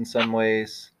concepts in some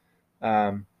ways.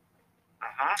 Um,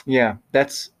 Mm-hmm. yeah,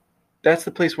 that's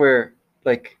the place where,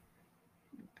 like,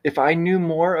 if I knew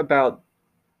more about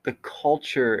the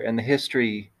culture and the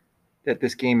history that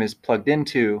this game is plugged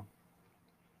into,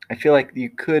 I feel like you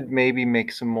could maybe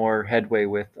make some more headway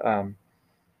with,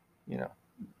 you know,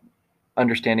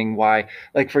 understanding why.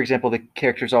 Like, for example, the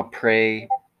characters all pray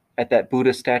at that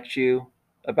Buddha statue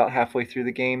about halfway through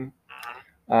the game,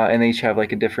 Mm-hmm. and they each have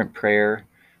like a different prayer.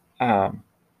 Um,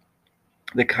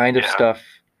 the kind of Yeah, stuff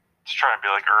it's trying to be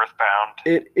like Earthbound,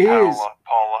 it is.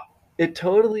 Paula. It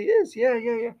totally is. Yeah,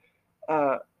 yeah,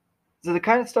 yeah. So the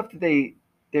kind of stuff that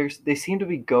they seem to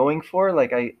be going for,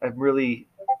 like I'm really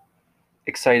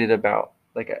excited about.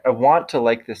 Like I want to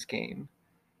like this game,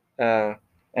 uh,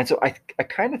 and so I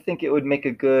kind of think it would make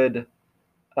a good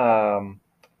um,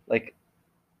 like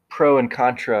pro and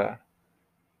contra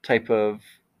type of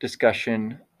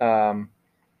discussion.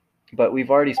 But we've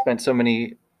already spent so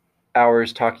many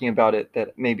hours talking about it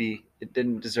that maybe it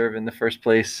didn't deserve in the first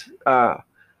place.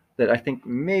 That I think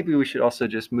maybe we should also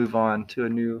just move on to a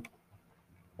new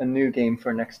game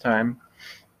for next time.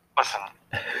 Listen,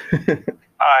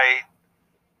 I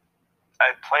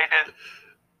I played it.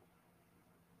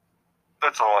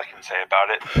 That's all I can say about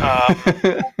it.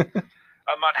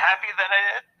 I'm not happy that I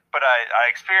did, but I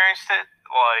experienced it.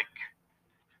 Like,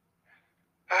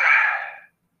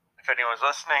 if anyone's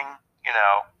listening, you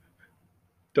know,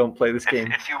 Don't play this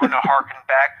game. if you want to harken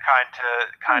back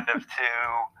kind of to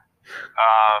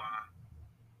um,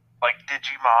 like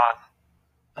Digimon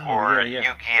Oh or yeah,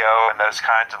 yeah. Yu-Gi-Oh and those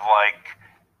kinds of like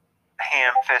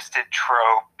ham-fisted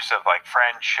tropes of like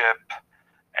friendship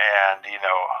and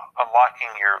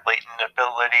unlocking your latent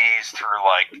abilities through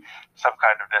like some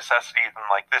kind of necessity, then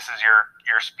like this is your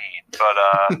speed. But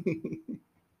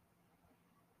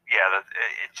yeah,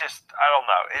 it just, I don't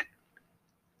know, it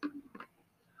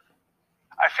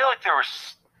I feel like there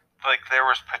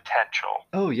was potential.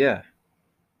 Oh yeah.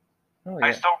 Oh I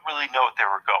yeah. just don't really know what they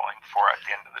were going for at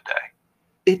the end of the day.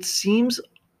 It seems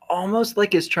almost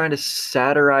like it's trying to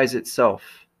satirize itself,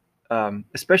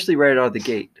 especially right out of the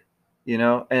gate,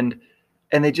 and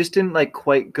they just didn't like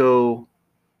quite go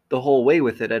the whole way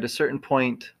with it. At a certain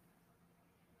point,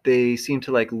 they seem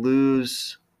to like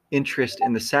lose interest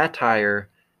in the satire,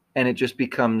 and it just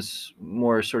becomes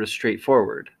more sort of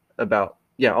straightforward about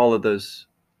all of those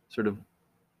sort of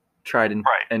tried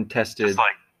Right. and tested. Just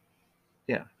like,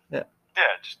 yeah, yeah. Yeah,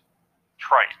 just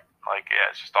trite. Like, yeah,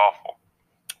 it's just awful.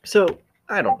 So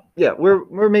I don't know. Yeah,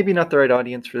 we're maybe not the right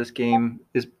audience for this game.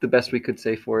 Is the best we could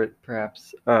say for it,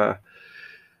 perhaps.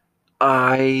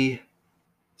 I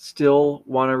still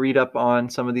want to read up on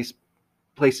some of these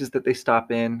places that they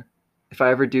stop in. If I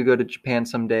ever do go to Japan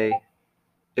someday,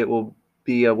 it will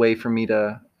be a way for me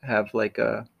to have like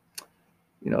a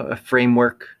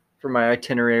framework for my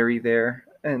itinerary there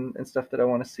and stuff that I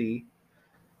want to see.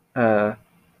 Uh,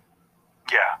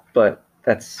 Yeah. but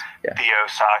that's The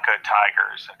Osaka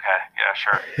Tigers. Okay. Yeah,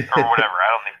 sure. Or whatever. I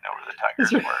don't even know where the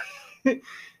Tigers were.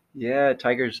 Yeah,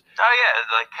 Tigers. Oh yeah,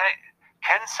 like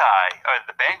Kensai,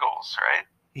 the Bengals, right?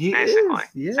 He Basically, is.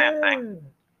 Yeah. same thing.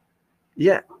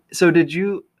 Yeah. So did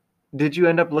you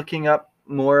end up looking up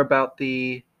more about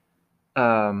the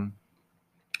um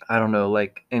I don't know,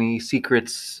 like any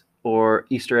secrets or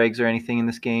Easter eggs or anything in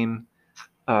this game?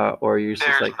 Or you're just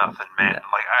There's like, nothing, man. nah,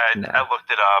 Like I nah.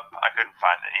 looked it up. I couldn't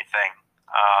find anything.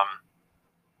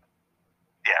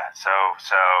 Yeah. So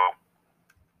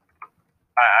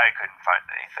I couldn't find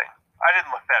anything. I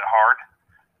didn't look that hard.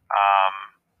 Um,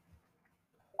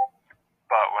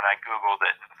 but when I googled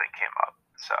it, nothing came up.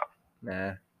 So.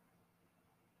 Nah.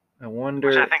 I Which I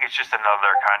wonder. think is just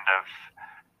another kind of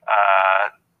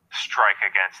strike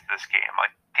against this game.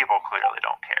 Like people clearly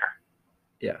don't care.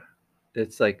 Yeah,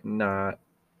 it's like not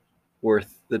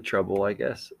worth the trouble, I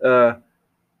guess.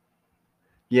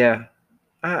 Yeah,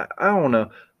 I don't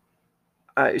know.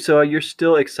 So you're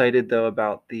still excited though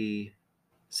about the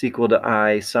sequel to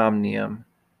I Somnium.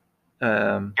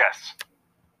 Um, Yes.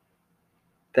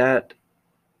 that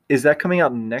is that coming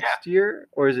out Yeah. next year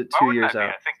or is it Why 2 wouldn't years that be?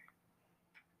 out? I think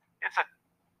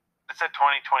it's a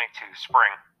 2022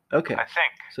 spring. Okay, I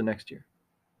think, so next year.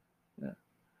 Yeah.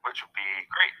 which would be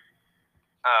great.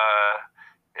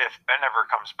 If Ben ever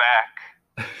comes back,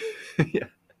 Yeah.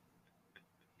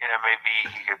 maybe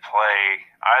he could play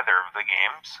either of the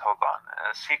games. Hold on,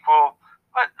 a sequel?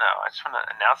 What? No, I just want an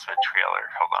announcement trailer.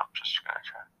 Hold on, I'm just gonna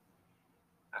try.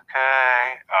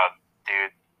 Okay. Oh,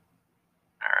 dude.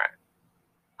 All right.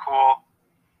 Cool.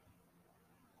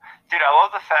 Dude, I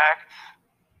love the fact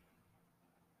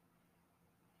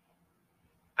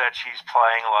that she's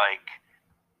playing like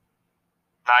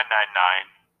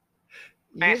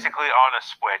 999, basically on a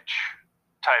Switch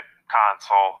type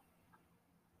console,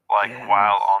 like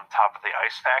while Yes. on top of the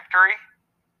Ice Factory,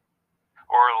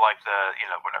 or like the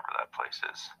whatever that place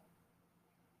is.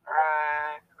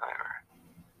 Right.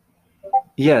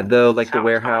 Yeah, though, like So the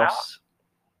it's coming out. warehouse.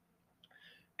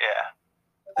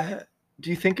 Yeah. Do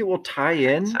you think it will tie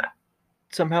in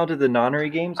somehow to the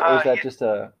Nonary games, or is that Yeah. just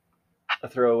a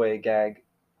throwaway gag?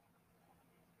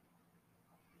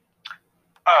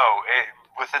 Oh,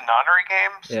 with the Nonary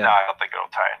games? Yeah. No, I don't think it'll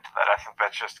tie into that. I think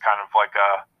that's just kind of like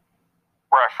a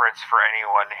reference for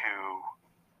anyone who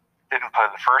didn't play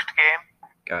the first game.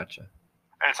 Gotcha.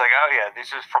 And it's like, oh yeah,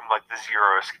 this is from like the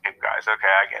Zero Escape guys. Okay,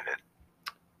 I get it.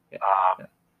 Yeah.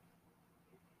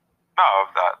 No,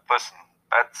 listen,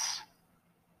 that's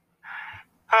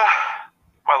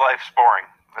my life's boring.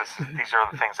 These are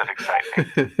the things that excite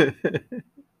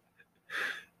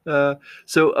me.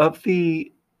 So of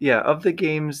the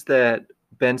games that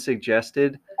Ben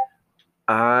suggested,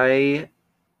 I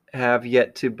have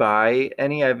yet to buy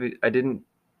any. I didn't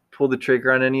pull the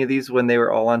trigger on any of these when they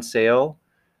were all on sale.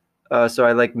 So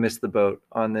I like missed the boat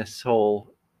on this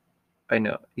whole. I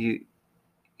know he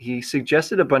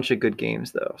suggested a bunch of good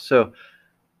games though. So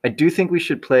I do think we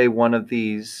should play one of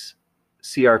these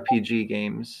CRPG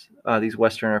games, these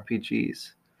Western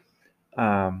RPGs.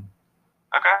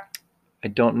 Okay. I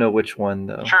don't know which one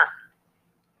though. Sure.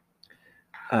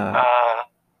 Uh,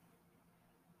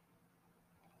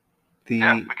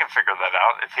 yeah, we can figure that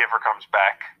out if he ever comes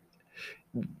back.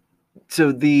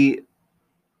 So the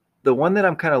one that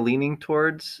I'm kind of leaning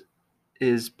towards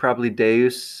is probably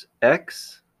Deus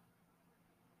Ex,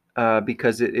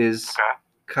 because it is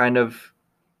kind of,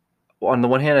 on the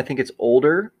one hand, I think it's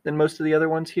older than most of the other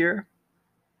ones here,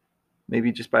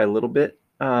 maybe just by a little bit,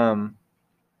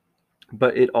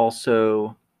 but it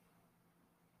also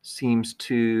seems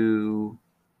to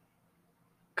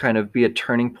kind of be a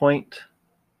turning point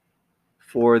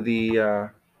for the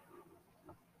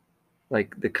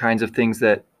like the kinds of things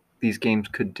that these games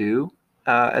could do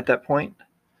at that point.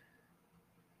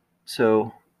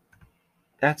 So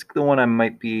that's the one I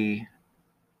might be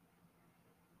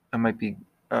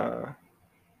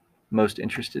most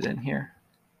interested in here.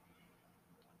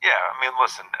 Yeah, I mean,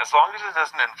 listen, as long as it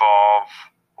doesn't involve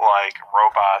like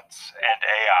robots and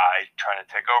AI trying to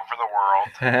take over the world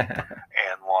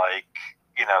and like,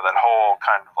 that whole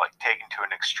kind of like taking to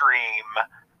an extreme,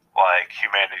 like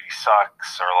humanity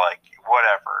sucks or like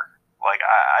whatever. Like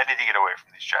I need to get away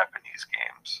from these Japanese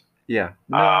games. Yeah.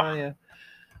 No, yeah.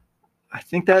 I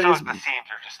think that I feel is. like the themes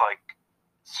are just like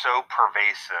so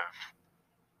pervasive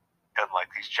in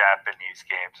like these Japanese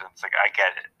games, and it's like I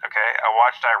get it. Okay, I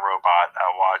watched iRobot. I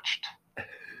watched,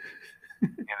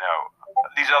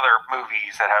 these other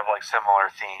movies that have like similar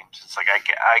themes. It's like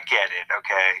I get it.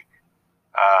 Okay,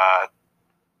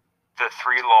 the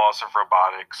three laws of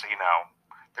robotics.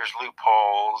 There's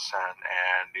loopholes, and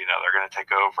they're going to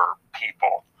take over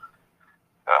people.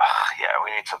 Yeah,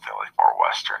 we need something like more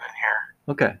Western in here.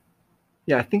 Okay.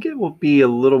 Yeah, I think it will be a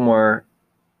little more.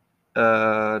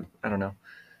 I don't know.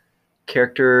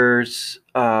 Characters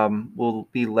will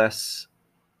be less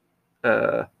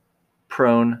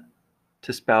prone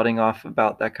to spouting off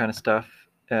about that kind of stuff.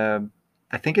 I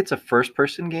think it's a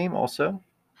first-person game also,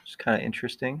 which is kind of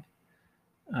interesting.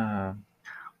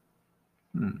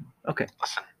 Okay.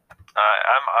 Listen,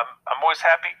 I'm always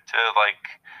happy to like.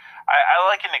 I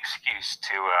like an excuse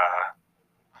to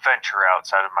venture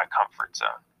outside of my comfort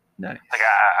zone. Nice. Like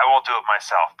I won't do it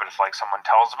myself, but if like someone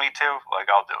tells me to,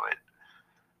 like I'll do it.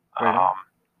 Right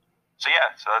So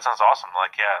yeah, so that sounds awesome.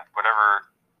 Like yeah, whatever.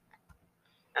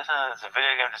 This is a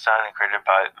video game designed and created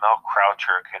by Mel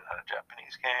Croucher, a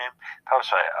Japanese game,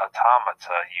 published by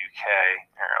Automata UK.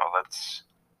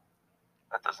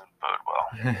 That doesn't bode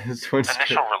well.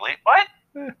 Initial release? What?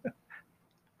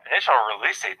 Initial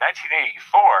release date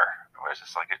 1984. Was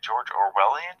this like a George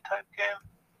Orwellian type game?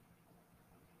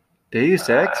 Deus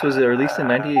Ex was it released in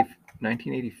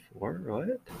 1984?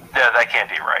 What? Yeah, that can't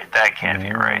be right. That can't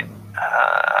be right.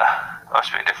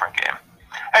 Must be a different game.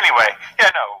 Anyway, yeah,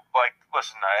 no. Like,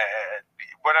 listen,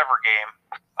 whatever game.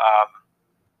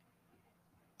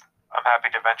 I'm happy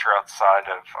to venture outside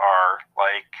of our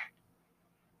like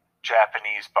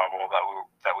Japanese bubble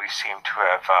that we seem to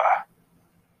have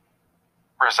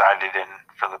resided in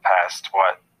for the past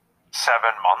 7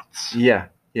 months. Yeah.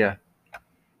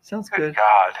 Sounds good.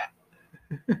 God.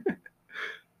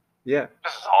 Yeah.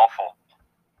 This is awful.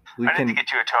 I can need to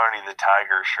get you a Tony the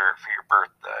Tiger shirt for your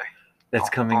birthday. That's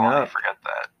coming don't up. Forget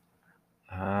that.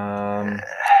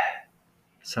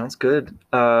 Sounds good.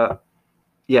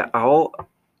 Yeah, I'll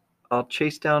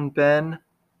chase down Ben,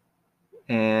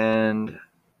 and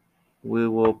we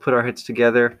will put our heads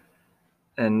together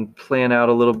and plan out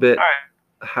a little bit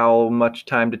how much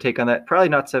time to take on that. Probably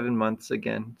not 7 months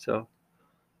again. So,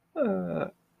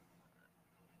 but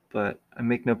I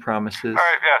make no promises. All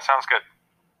right. Yeah, sounds good.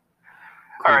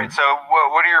 All right. So,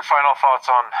 what are your final thoughts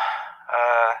on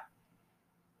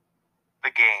the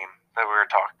game that we were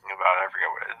talking about? I forget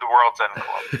what it is. The World's End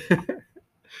Club.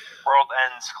 World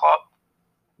Ends Club.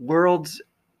 World's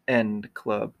End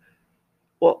Club.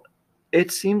 Well,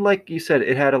 it seemed like you said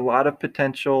it had a lot of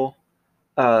potential.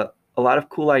 A lot of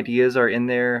cool ideas are in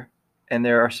there, and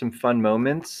there are some fun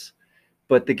moments,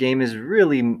 but the game is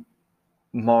really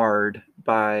marred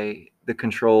by the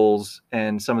controls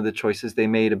and some of the choices they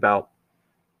made about,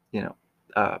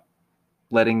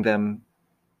 letting them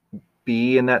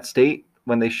be in that state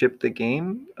when they shipped the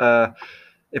game.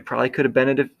 It probably could have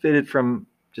benefited from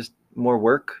just more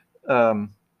work to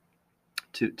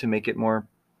make it more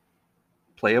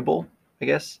playable, I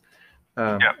guess.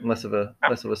 Less of a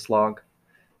slog.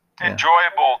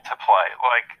 Enjoyable to play.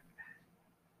 Like,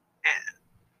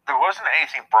 there wasn't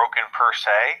anything broken per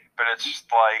se, but it's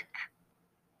just like,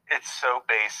 it's so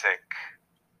basic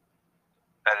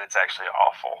that it's actually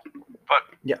awful. But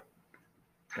yeah.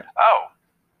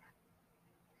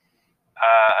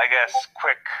 I guess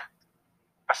quick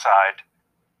aside.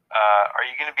 Are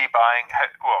you going to be buying?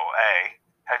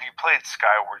 Have you played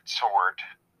Skyward Sword?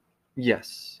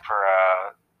 Yes.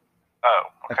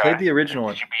 Okay. I played the original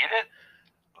one. Did you beat it?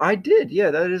 I did.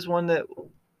 Yeah, that is one that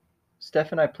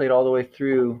Steph and I played all the way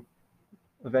through.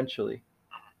 Eventually.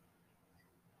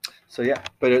 So yeah,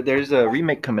 but there's a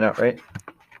remake coming out, right?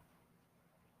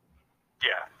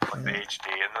 Yeah, like the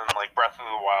HD, and then like Breath of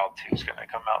the Wild 2 is going to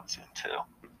come out soon too.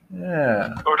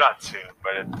 Yeah. Or not soon,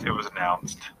 but it was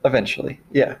announced. Eventually.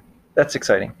 Yeah. That's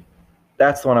exciting.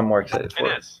 That's the one I'm more excited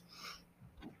for. It is.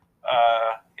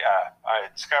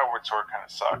 Skyward Sword kind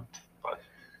of sucked, but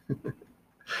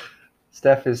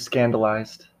Steph is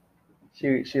scandalized.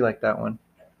 She liked that one.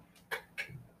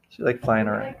 She liked flying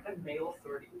around. Like the male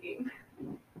sorting game.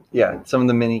 Yeah, some of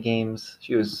the mini games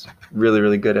she was really,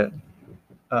 really good at.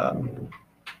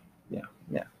 Yeah.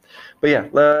 But yeah,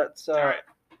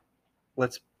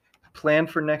 let's plan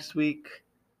for next week.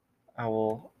 I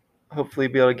will hopefully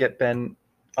be able to get Ben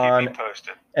on. Keep me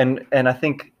posted. And I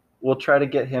think we'll try to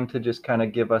get him to just kind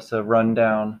of give us a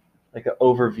rundown, like an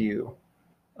overview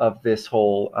of this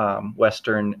whole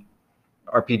Western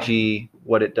RPG,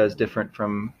 what it does different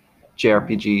from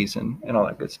JRPGs and all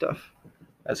that good stuff,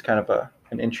 as kind of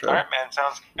an intro. All right, man.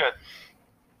 Sounds good.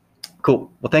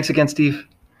 Cool. Well, thanks again, Steve.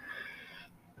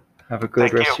 Have a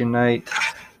good rest of your night.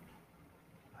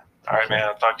 All right, man.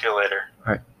 I'll talk to you later.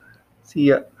 All right. See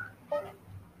ya.